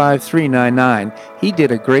 482-5399. He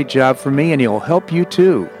did a great job for me, and he'll help you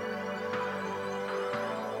too.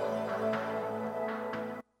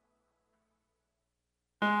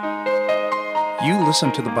 You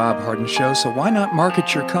listen to The Bob Harden Show, so why not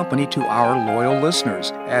market your company to our loyal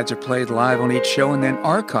listeners? Ads are played live on each show and then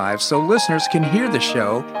archived so listeners can hear the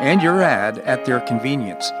show and your ad at their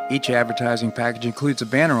convenience. Each advertising package includes a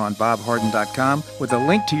banner on bobharden.com with a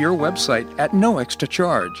link to your website at no extra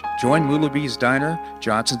charge. Join Lulabee's Diner,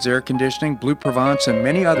 Johnson's Air Conditioning, Blue Provence, and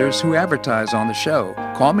many others who advertise on the show.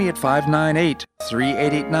 Call me at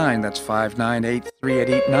 598-3889, that's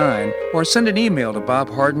 598-3889, or send an email to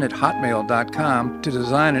bobharden@hotmail.com to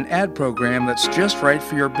design an ad program that's just right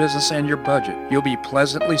for your business and your budget. You'll be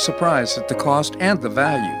pleasantly surprised at the cost and the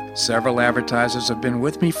value. Several advertisers have been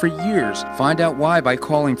with me for years. Find out why by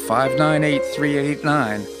calling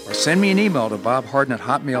 598-3889 or send me an email to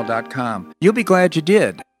bobharden@hotmail.com. You'll be glad you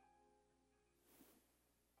did.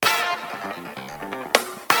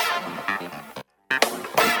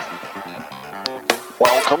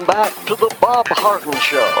 Welcome back to the Bob Harden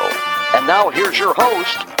Show. And now here's your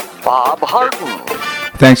host, Bob Harden.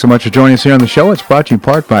 Thanks so much for joining us here on the show. It's brought to you in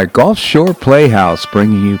part by Gulf Shore Playhouse,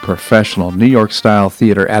 bringing you professional New York-style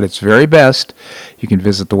theater at its very best. You can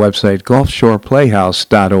visit the website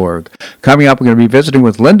gulfshoreplayhouse.org. Coming up, we're going to be visiting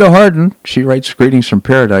with Linda Harden. She writes Greetings from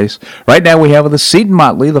Paradise. Right now, we have with us Seton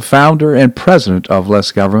Motley, the founder and president of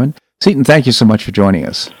Less Government. Seton, thank you so much for joining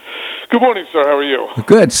us. Good morning, sir. How are you?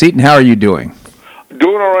 Good. Seton, how are you doing?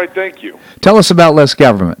 Doing all right, thank you. Tell us about Less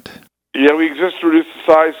Government. Yeah, we exist to reduce the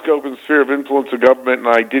size, scope, and sphere of influence of government, and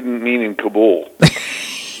I didn't mean in Kabul.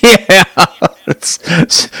 Yeah,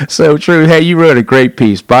 it's so true. Hey, you wrote a great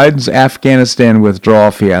piece. Biden's Afghanistan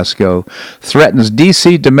withdrawal fiasco threatens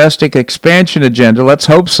D.C. domestic expansion agenda. Let's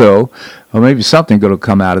hope so. Or maybe something good will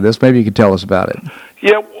come out of this. Maybe you can tell us about it.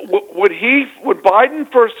 Yeah, when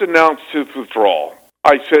Biden first announced his withdrawal,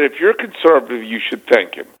 I said, if you're conservative, you should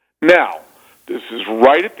thank him. Now, this is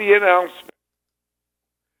right at the announcement.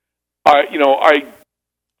 I'm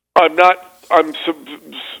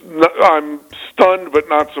stunned but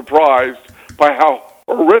not surprised by how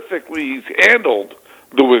horrifically he's handled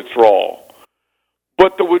the withdrawal.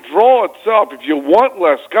 But the withdrawal itself, if you want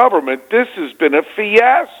less government, this has been a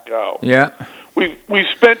fiasco. Yeah. We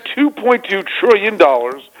spent $2.2 trillion.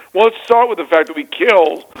 Well, let's start with the fact that we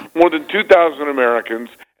killed more than 2,000 Americans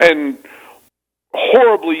and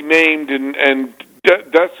horribly maimed and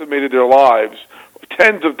decimated their lives,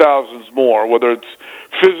 tens of thousands more, whether it's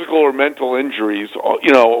physical or mental injuries,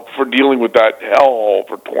 for dealing with that hellhole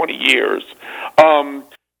for 20 years.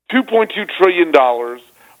 $2.2 trillion.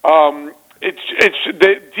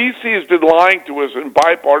 DC has been lying to us in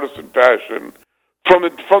bipartisan fashion from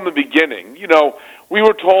the beginning. We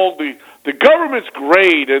were told the government's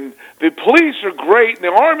great and the police are great and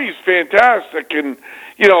the Army's fantastic, and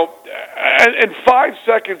 5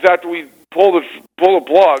 seconds after we pull the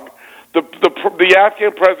plug, the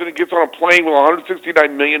Afghan president gets on a plane with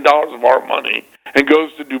 $169 million of our money and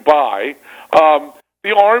goes to Dubai.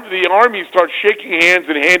 the army starts shaking hands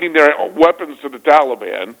and handing their weapons to the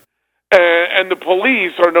Taliban, and the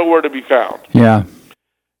police are nowhere to be found. Yeah.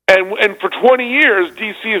 And for 20 years,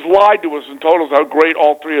 D.C. has lied to us and told us how great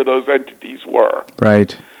all three of those entities were.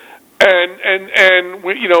 Right. And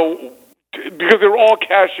we, because they were all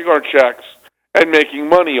cashing our checks and making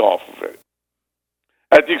money off of it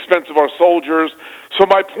at the expense of our soldiers. So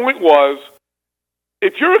my point was,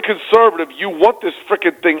 if you're a conservative, you want this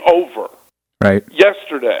frickin' thing over. Right.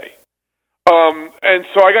 Yesterday. And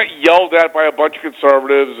so I got yelled at by a bunch of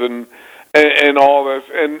conservatives and all this.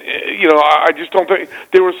 And, I just don't think...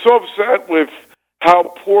 They were so upset with how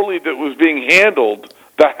poorly that was being handled,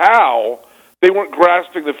 the how, they weren't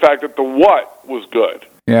grasping the fact that the what was good.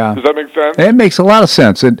 Yeah. Does that make sense? It makes a lot of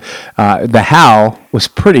sense. And the how was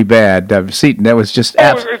pretty bad. Seaton, that was just...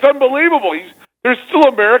 it's unbelievable. There's still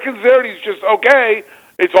Americans there, and he's just, okay,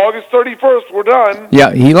 it's August 31st, we're done.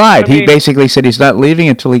 Yeah, he lied. He basically said he's not leaving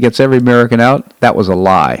until he gets every American out. That was a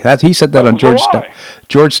lie. He said that on George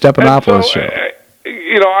Stephanopoulos' show.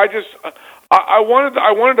 I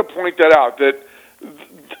wanted to point that out, that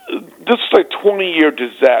this is a 20-year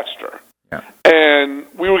disaster. Yeah. And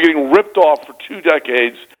we were getting ripped off for 2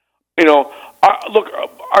 decades.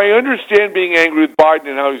 I understand being angry with Biden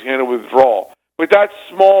and how he's handled withdrawal, but that's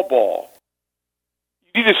small ball.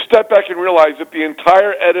 You need to step back and realize that the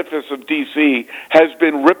entire edifice of D.C. has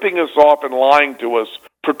been ripping us off and lying to us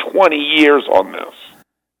for 20 years on this.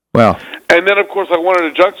 Well, and then, of course, I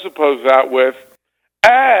wanted to juxtapose that with,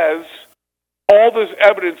 as all this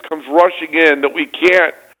evidence comes rushing in that we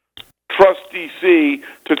can't trust D.C.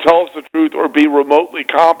 to tell us the truth or be remotely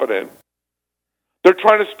competent, they're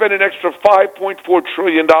trying to spend an extra $5.4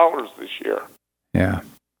 trillion this year. Yeah.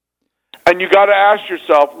 And you got to ask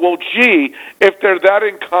yourself, well, gee, if they're that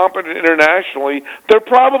incompetent internationally, they're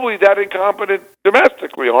probably that incompetent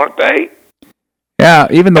domestically, aren't they? Yeah,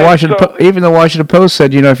 even the Washington Post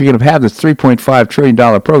said, if you're going to have this $3.5 trillion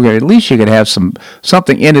program, at least you could have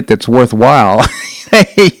something in it that's worthwhile.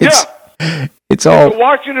 It's all. The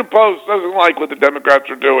Washington Post doesn't like what the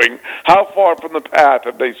Democrats are doing. How far from the path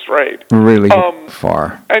have they strayed? Really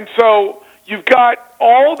far. And so you've got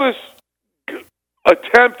all this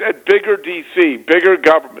attempt at bigger D.C., bigger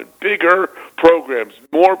government, bigger programs,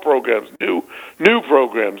 more programs, new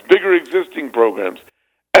programs, bigger existing programs.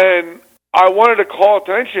 And I wanted to call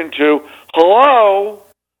attention to,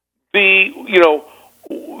 the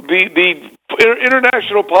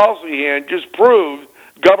international policy hand just proved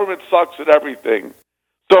government sucks at everything.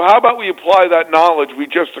 So how about we apply that knowledge we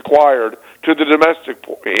just acquired to the domestic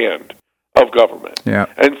hand of government? Yeah.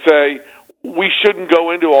 And say, we shouldn't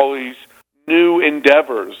go into all these new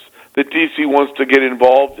endeavors that D.C. wants to get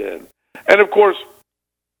involved in. And, of course,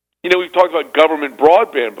 we've talked about government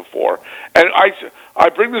broadband before. And I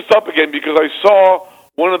bring this up again because I saw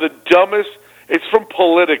one of the dumbest, it's from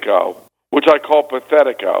Politico, which I call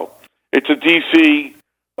Pathetico. It's a D.C.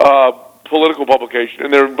 Political publication,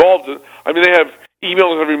 and they're involved in, they have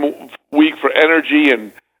emails every week for energy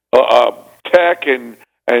and tech and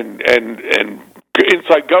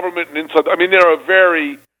inside government and inside. They're a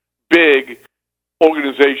very big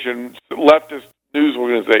organization, leftist news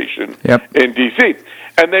organization in D.C.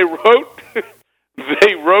 And they wrote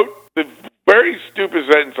the very stupid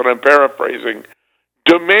sentence, and I'm paraphrasing: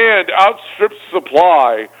 demand outstrips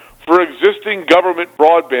supply for existing government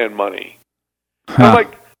broadband money. I'm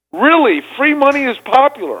like, really? Free money is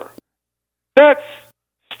popular? That's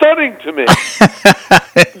stunning to me.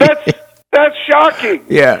 That's shocking.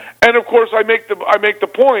 Yeah. And of course, I make the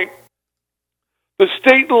point: the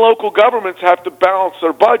state and local governments have to balance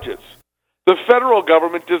their budgets. The federal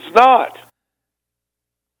government does not.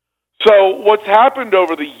 So what's happened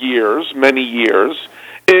over the years, many years,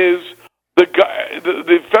 is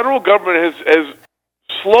the federal government has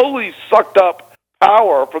slowly sucked up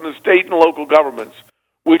power from the state and local governments,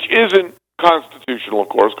 which isn't constitutional, of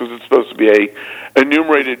course, because it's supposed to be a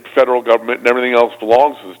enumerated federal government and everything else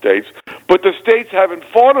belongs to the states. But the states haven't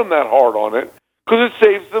fought them that hard on it because it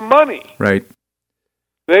saves them money. Right.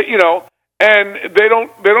 And they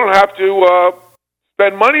don't have to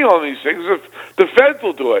spend money on these things. If the feds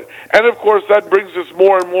will do it, and of course that brings us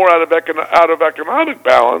more and more out of economic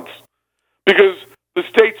balance because the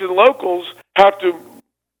states and locals have to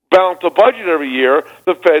balance a budget every year.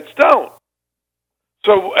 The feds don't.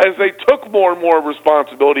 So as they took more and more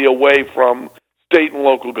responsibility away from state and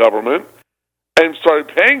local government and started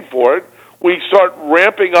paying for it, we start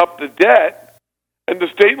ramping up the debt, and the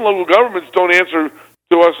state and local governments don't answer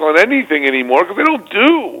to us on anything anymore because they don't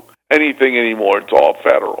do anything anymore. It's all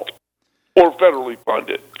federal or federally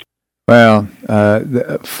funded. Well,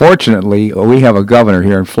 fortunately, we have a governor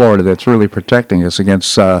here in Florida that's really protecting us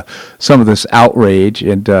against some of this outrage,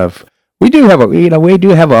 and we do have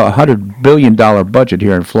 $100 billion budget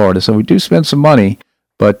here in Florida, so we do spend some money.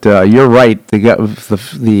 But you're right,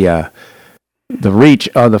 the reach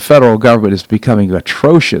of the federal government is becoming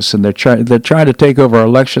atrocious, and they're trying to take over our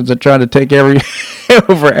elections. They're trying to take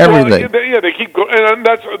over everything. Well, they keep going, and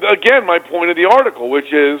that's again my point of the article,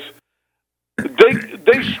 which is.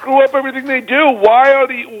 They screw up everything they do. Why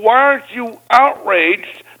aren't you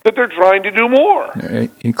outraged that they're trying to do more?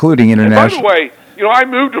 Including international. And by the way, I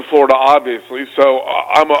moved to Florida, obviously, so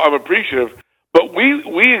I'm appreciative. But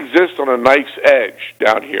we exist on a knife's edge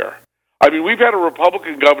down here. I mean, we've had a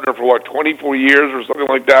Republican governor for 24 years or something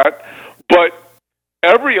like that. But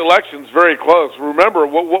every election's very close. Remember,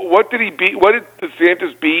 what did he beat? What did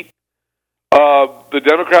DeSantis beat the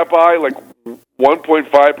Democrat by?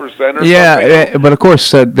 1.5% or something? Yeah, but of course,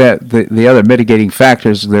 that the other mitigating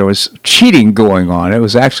factors, there was cheating going on. It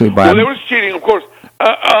was actually by... Well, there was cheating, of course.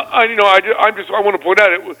 I want to point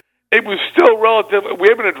out, it was still relative... We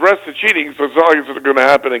haven't addressed the cheating, so it's not like it's going to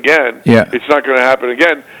happen again. Yeah. It's not going to happen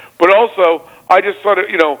again. But also, I just thought,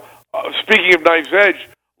 speaking of Knife's Edge,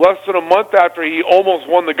 less than a month after he almost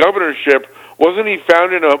won the governorship, wasn't he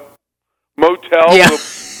found in a motel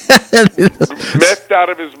messed out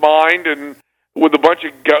of his mind and... with a bunch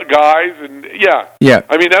of guys, and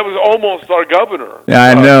I mean, that was almost our governor. Yeah,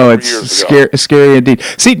 I know, it's scary indeed.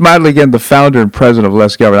 Seton Motley, again, the founder and president of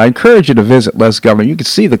Less Government. I encourage you to visit Less Government. You can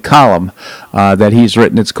see the column that he's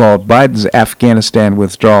written. It's called Biden's Afghanistan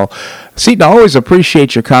Withdrawal. Seton, I always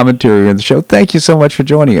appreciate your commentary on the show. Thank you so much for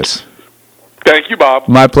joining us. Thank you, Bob.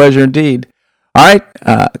 My pleasure indeed. All right,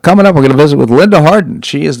 coming up, we're going to visit with Linda Harden.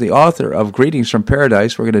 She is the author of Greetings from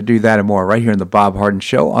Paradise. We're going to do that and more right here in the Bob Harden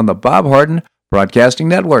Show on the Bob Harden Broadcasting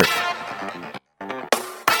Network.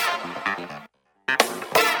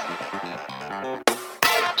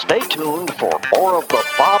 Stay tuned for more of the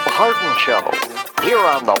Bob Harden Show here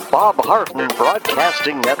on the Bob Harden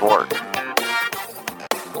Broadcasting Network.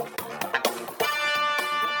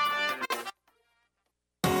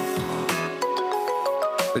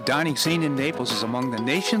 The dining scene in Naples is among the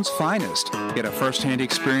nation's finest. Get a first-hand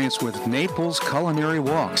experience with Naples Culinary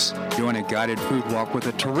Walks. Join a guided food walk with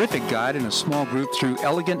a terrific guide in a small group through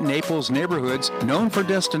elegant Naples neighborhoods known for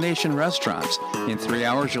destination restaurants. In 3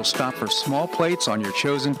 hours, you'll stop for small plates on your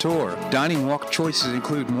chosen tour. Dining walk choices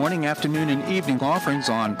include morning, afternoon, and evening offerings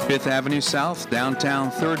on 5th Avenue South, downtown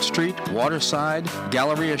 3rd Street, Waterside,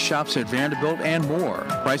 Galleria shops at Vanderbilt, and more.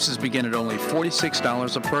 Prices begin at only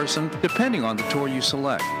 $46 a person, depending on the tour you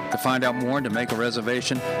select. To find out more and to make a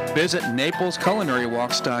reservation, visit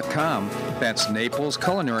NaplesCulinaryWalks.com. That's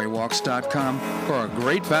NaplesCulinaryWalks.com for a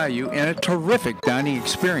great value and a terrific dining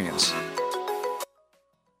experience.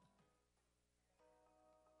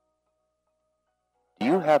 Do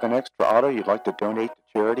you have an extra auto you'd like to donate to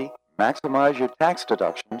charity? Maximize your tax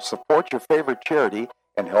deduction, support your favorite charity,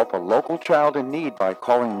 and help a local child in need by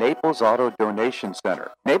calling Naples Auto Donation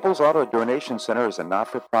Center. Naples Auto Donation Center is a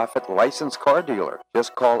not-for-profit licensed car dealer.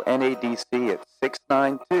 Just call NADC at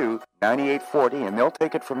 692-9840 and they'll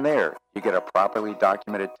take it from there. You get a properly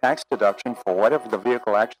documented tax deduction for whatever the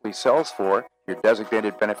vehicle actually sells for. Your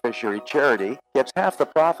designated beneficiary charity gets half the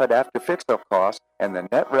profit after fix-up costs, and the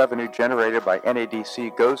net revenue generated by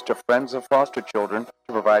NADC goes to Friends of Foster Children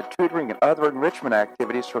to provide tutoring and other enrichment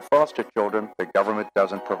activities for foster children the government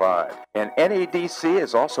doesn't provide. And NADC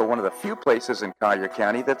is also one of the few places in Collier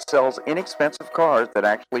County that sells inexpensive cars that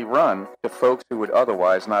actually run to folks who would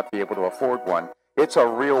otherwise not be able to afford one. It's a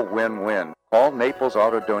real win-win. Call Naples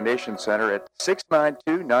Auto Donation Center at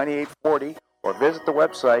 692-9840 or visit the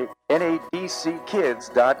website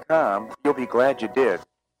nadckids.com. You'll be glad you did.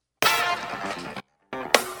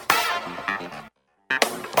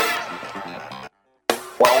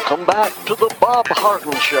 Welcome back to the Bob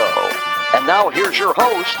Harden Show. And now here's your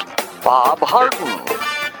host, Bob Harden.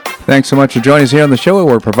 Thanks so much for joining us here on the show, where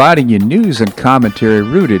we're providing you news and commentary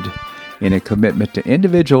rooted in a commitment to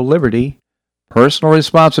individual liberty, personal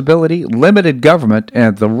responsibility, limited government,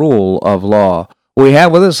 and the rule of law. We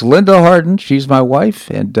have with us Linda Harden. She's my wife,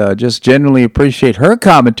 and just genuinely appreciate her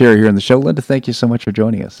commentary here on the show. Linda, thank you so much for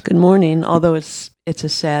joining us. Good morning, although it's a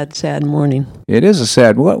sad, sad morning. It is a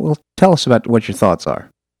sad. Well, tell us about what your thoughts are.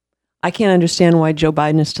 I can't understand why Joe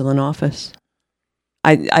Biden is still in office.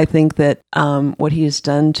 I think that what he has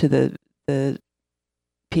done to the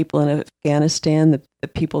people in Afghanistan, the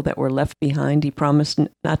people that were left behind, he promised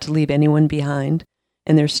not to leave anyone behind,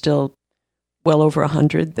 and there's still well over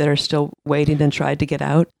 100 that are still waiting and tried to get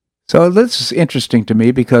out. So this is interesting to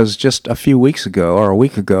me because just a few weeks ago, or a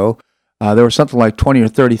week ago, There were something like 20 or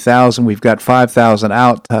 30,000. We've got 5,000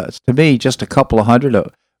 out. To me, just a couple of hundred.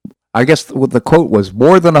 I guess the quote was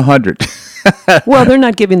more than 100. Well, they're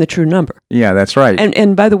not giving the true number. Yeah, that's right.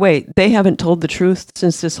 And by the way, they haven't told the truth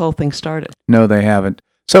since this whole thing started. No, they haven't.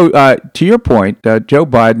 So to your point, Joe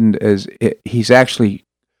Biden he's actually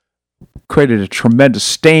created a tremendous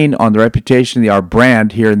stain on the reputation. Our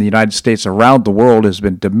brand here in the United States, around the world, has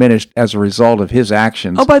been diminished as a result of his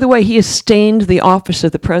actions. Oh, by the way, he has stained the office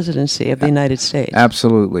of the presidency of the United States.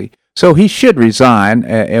 Absolutely. So he should resign,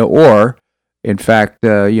 or, in fact,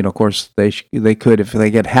 of course, they could, if they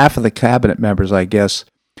get half of the cabinet members, I guess,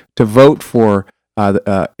 to vote for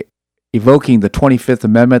evoking the 25th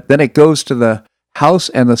Amendment. Then it goes to the House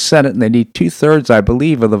and the Senate, and they need 2/3, I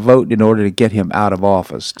believe, of the vote in order to get him out of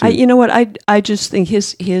office. You know what? I just think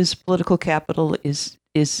his political capital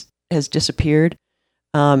has disappeared.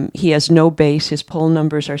 He has no base. His poll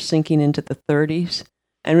numbers are sinking into the 30s,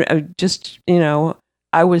 and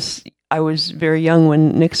I was very young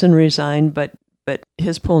when Nixon resigned, but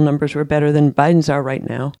his poll numbers were better than Biden's are right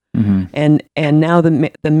now. Mm-hmm. And now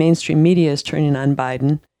the mainstream media is turning on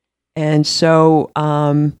Biden, and so.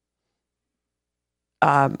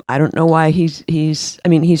 I don't know why he's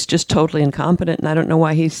just totally incompetent, and I don't know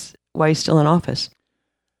why he's still in office.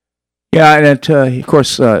 Yeah, and of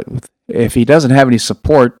course, if he doesn't have any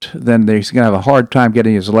support, then he's going to have a hard time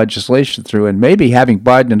getting his legislation through, and maybe having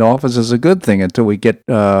Biden in office is a good thing until we get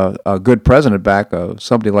a good president back,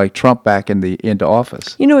 somebody like Trump back into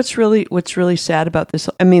office. You know what's really sad about this?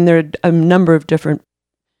 I mean, there are a number of different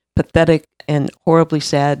pathetic and horribly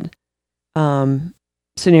sad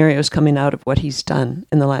scenarios coming out of what he's done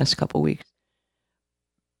in the last couple of weeks.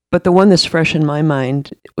 But the one that's fresh in my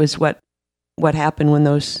mind was what happened when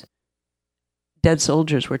those dead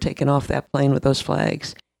soldiers were taken off that plane with those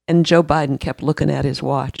flags, and Joe Biden kept looking at his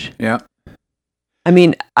watch. Yeah. I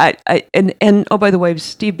mean, and oh, by the way,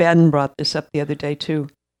 Steve Bannon brought this up the other day too.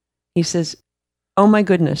 He says, "Oh my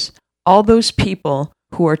goodness, all those people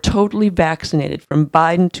who are totally vaccinated, from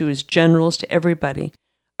Biden to his generals to everybody,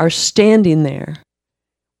 are standing there,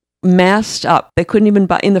 masked up. They couldn't even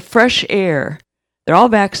in the fresh air. They're all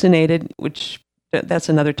vaccinated, which that's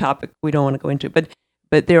another topic we don't want to go into.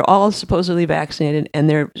 But they're all supposedly vaccinated, and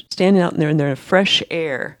they're standing out there in their fresh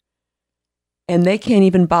air, and they can't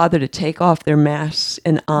even bother to take off their masks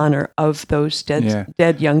in honor of those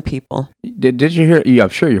dead young people." Did you hear? I'm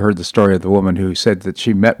sure you heard the story of the woman who said that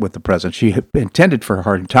she met with the president. She had intended for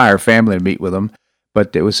her entire family to meet with him,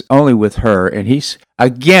 but it was only with her. And he's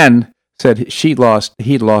again said he'd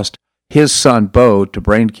lost his son Bo to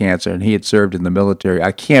brain cancer, and he had served in the military.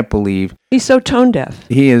 I can't believe he's so tone deaf.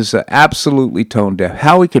 He is absolutely tone deaf.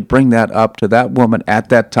 How he could bring that up to that woman at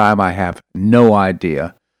that time, I have no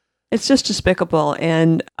idea. It's just despicable,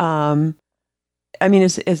 and I mean,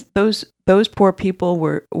 as those poor people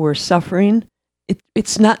were suffering, it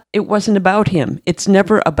wasn't about him. It's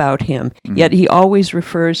never about him. Mm-hmm. Yet he always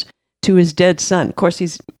refers to his dead son. Of course,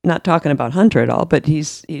 he's not talking about Hunter at all, but he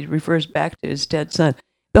refers back to his dead son.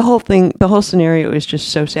 The whole scenario is just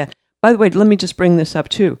so sad. By the way, let me just bring this up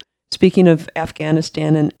too. Speaking of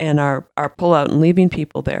Afghanistan and our pullout and leaving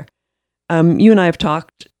people there, you and I have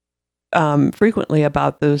talked frequently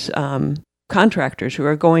about those contractors who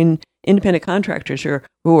are going, independent contractors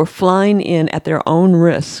who are flying in at their own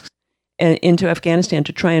risks into Afghanistan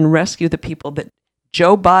to try and rescue the people that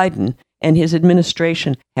Joe Biden and his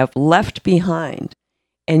administration have left behind.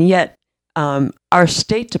 And yet our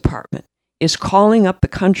State Department is calling up the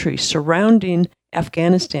countries surrounding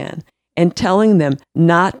Afghanistan and telling them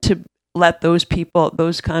not to let those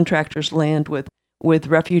contractors land with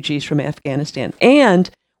refugees from Afghanistan, and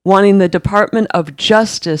wanting the Department of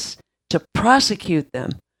Justice to prosecute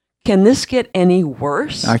them. Can this get any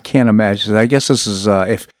worse? I can't imagine. I guess this is,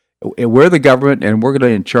 if we're the government and we're going to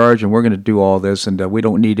be in charge and we're going to do all this, and we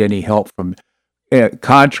don't need any help from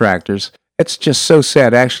contractors. It's just so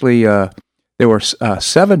sad. Actually, there were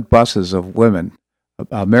 7 buses of women,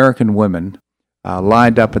 American women,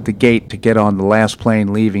 lined up at the gate to get on the last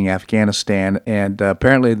plane leaving Afghanistan, and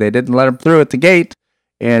apparently they didn't let them through at the gate.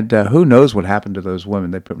 And who knows what happened to those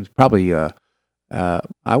women? They probably, I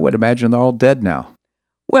would imagine, they're all dead now.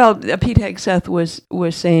 Well, Pete Hegseth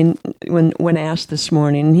was saying when asked this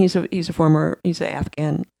morning, and he's an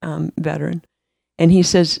Afghan veteran, and he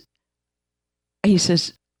says,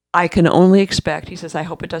 I can only expect, he says, I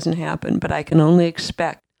hope it doesn't happen, but I can only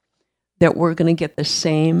expect that we're going to get the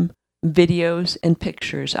same videos and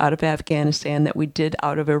pictures out of Afghanistan that we did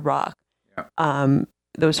out of Iraq. Yeah.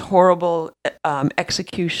 Those horrible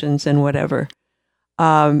executions and whatever.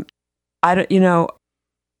 There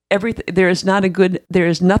is nothing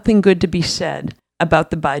good to be said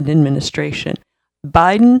about the Biden administration.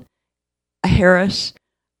 Biden, Harris,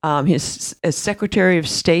 his Secretary of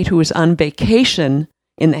State, who was on vacation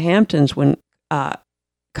in the Hamptons when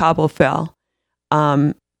Kabul fell,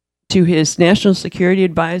 to his national security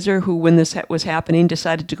advisor, who, when this was happening,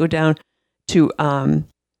 decided to go down to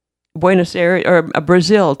Buenos Aires or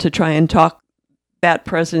Brazil to try and talk that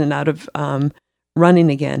president out of running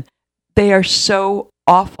again. They are so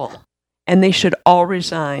awful, and they should all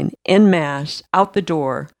resign en masse out the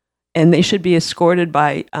door, and they should be escorted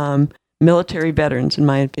by military veterans, in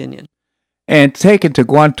my opinion. And taken to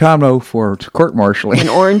Guantanamo for court-martialing. In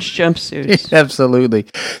orange jumpsuits. Absolutely.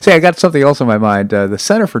 See, I got something else on my mind. The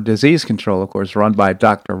Center for Disease Control, of course, run by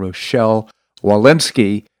Dr. Rochelle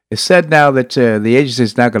Walensky, has said now that the agency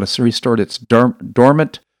is now going to restore its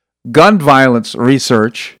dormant gun violence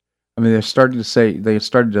research. I mean, they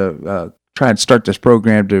started to try and start this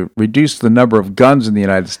program to reduce the number of guns in the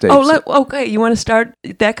United States. Okay. You want to start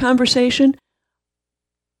that conversation?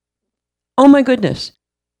 Oh, my goodness.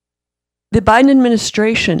 The Biden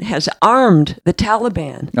administration has armed the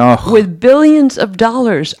Taliban with billions of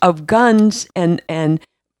dollars of guns and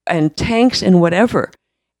tanks and whatever.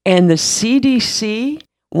 And the CDC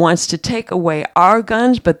wants to take away our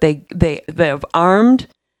guns, but they have armed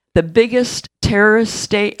the biggest terrorist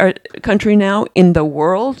state or country now in the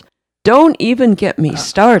world. Don't even get me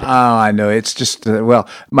started. I know. It's just,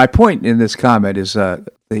 my point in this comment is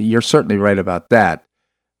you're certainly right about that.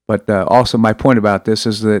 But also my point about this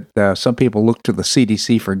is that some people look to the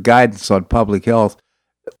CDC for guidance on public health.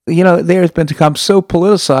 You know, they have become so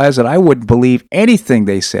politicized that I wouldn't believe anything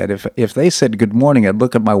they said. If they said good morning, I'd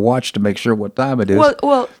look at my watch to make sure what time it is.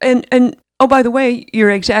 Well, and oh, by the way,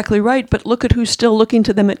 you're exactly right. But look at who's still looking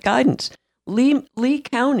to them at guidance. Lee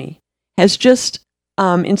County has just,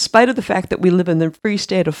 in spite of the fact that we live in the free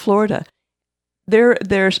state of Florida,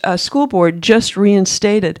 there's a school board just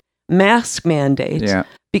reinstated mask mandates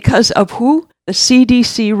because of who? The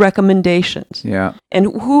CDC recommendations. Yeah.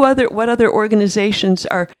 And what other organizations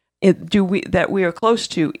that we are close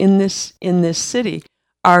to in this city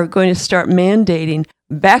are going to start mandating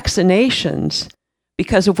vaccinations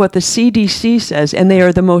because of what the CDC says, and they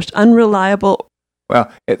are the most unreliable. Well,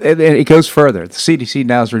 it goes further. The CDC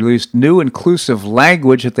now has released new inclusive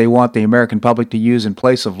language that they want the American public to use in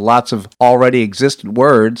place of lots of already existent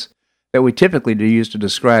words that we typically use to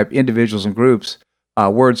describe individuals and groups.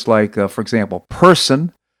 Words like, for example,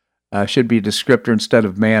 person should be a descriptor instead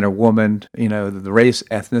of man or woman, you know, the race,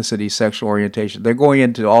 ethnicity, sexual orientation. They're going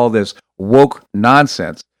into all this woke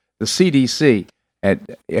nonsense. The CDC, and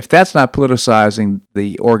if that's not politicizing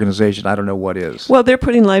the organization, I don't know what is. Well, they're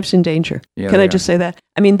putting lives in danger. Yeah, Can I just say that?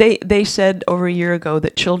 I mean, they said over a year ago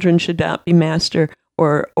that children should not be masked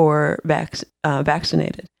or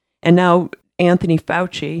vaccinated. And now Anthony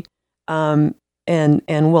Fauci and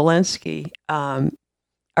Walensky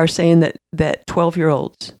are saying that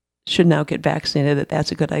 12-year-olds should now get vaccinated.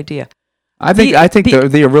 That's a good idea. I think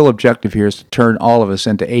the real objective here is to turn all of us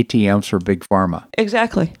into ATMs for big pharma.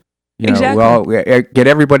 Exactly. Well, get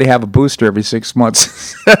everybody have a booster every 6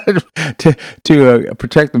 months to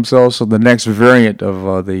protect themselves from the next variant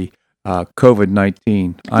of the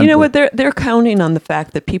COVID-19. You know what? They're counting on the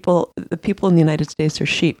fact that the people in the United States are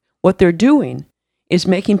sheep. What they're doing is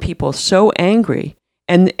making people so angry,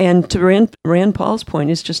 and to Rand Paul's point,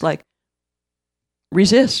 is just like,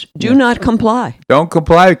 resist. Do not comply. Don't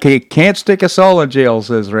comply. Can't stick us all in jail,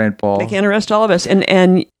 says Rand Paul. They can't arrest all of us.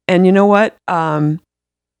 And you know what?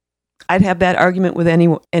 I'd have that argument with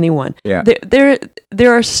anyone. Yeah.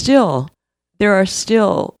 There are still.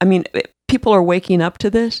 I mean, people are waking up to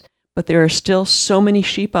this, but there are still so many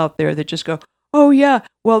sheep out there that just go, oh yeah,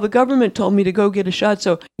 well the government told me to go get a shot,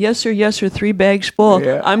 so yes sir, 3 bags full.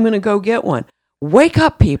 Yeah. I'm going to go get one. Wake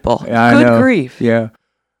up, people! Yeah, Good grief! Yeah.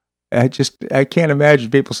 I can't imagine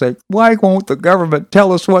people saying, why won't the government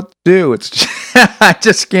tell us what to do? It's I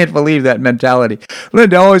just can't believe that mentality.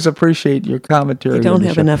 Linda, I always appreciate your commentary. You don't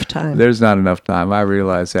have enough time. There's not enough time. I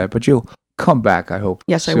realize that. But you'll come back, I hope.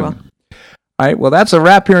 Yes, soon. I will. All right. Well, that's a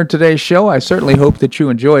wrap here in today's show. I certainly hope that you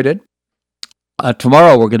enjoyed it.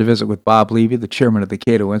 Tomorrow, we're going to visit with Bob Levy, the chairman of the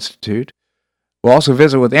Cato Institute. We'll also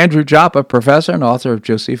visit with Andrew Joppa, professor and author of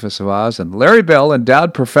Josephus of Oz, and Larry Bell,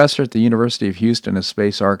 endowed professor at the University of Houston of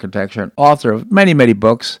space architecture and author of many, many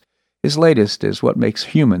books. His latest is What Makes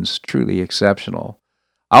Humans Truly Exceptional.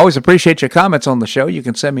 I always appreciate your comments on the show. You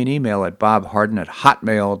can send me an email at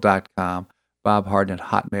bobharden@hotmail.com,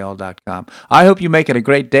 bobharden@hotmail.com. I hope you make it a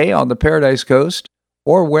great day on the Paradise Coast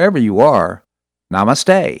or wherever you are.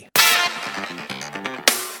 Namaste.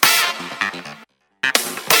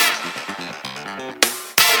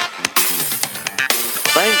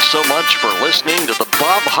 Thanks so much for listening to The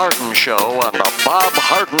Bob Harden Show on the Bob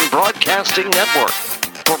Harden Broadcasting Network.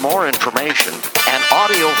 For more information and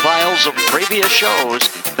audio files of previous shows,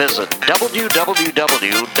 visit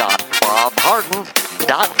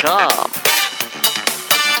www.bobharden.com.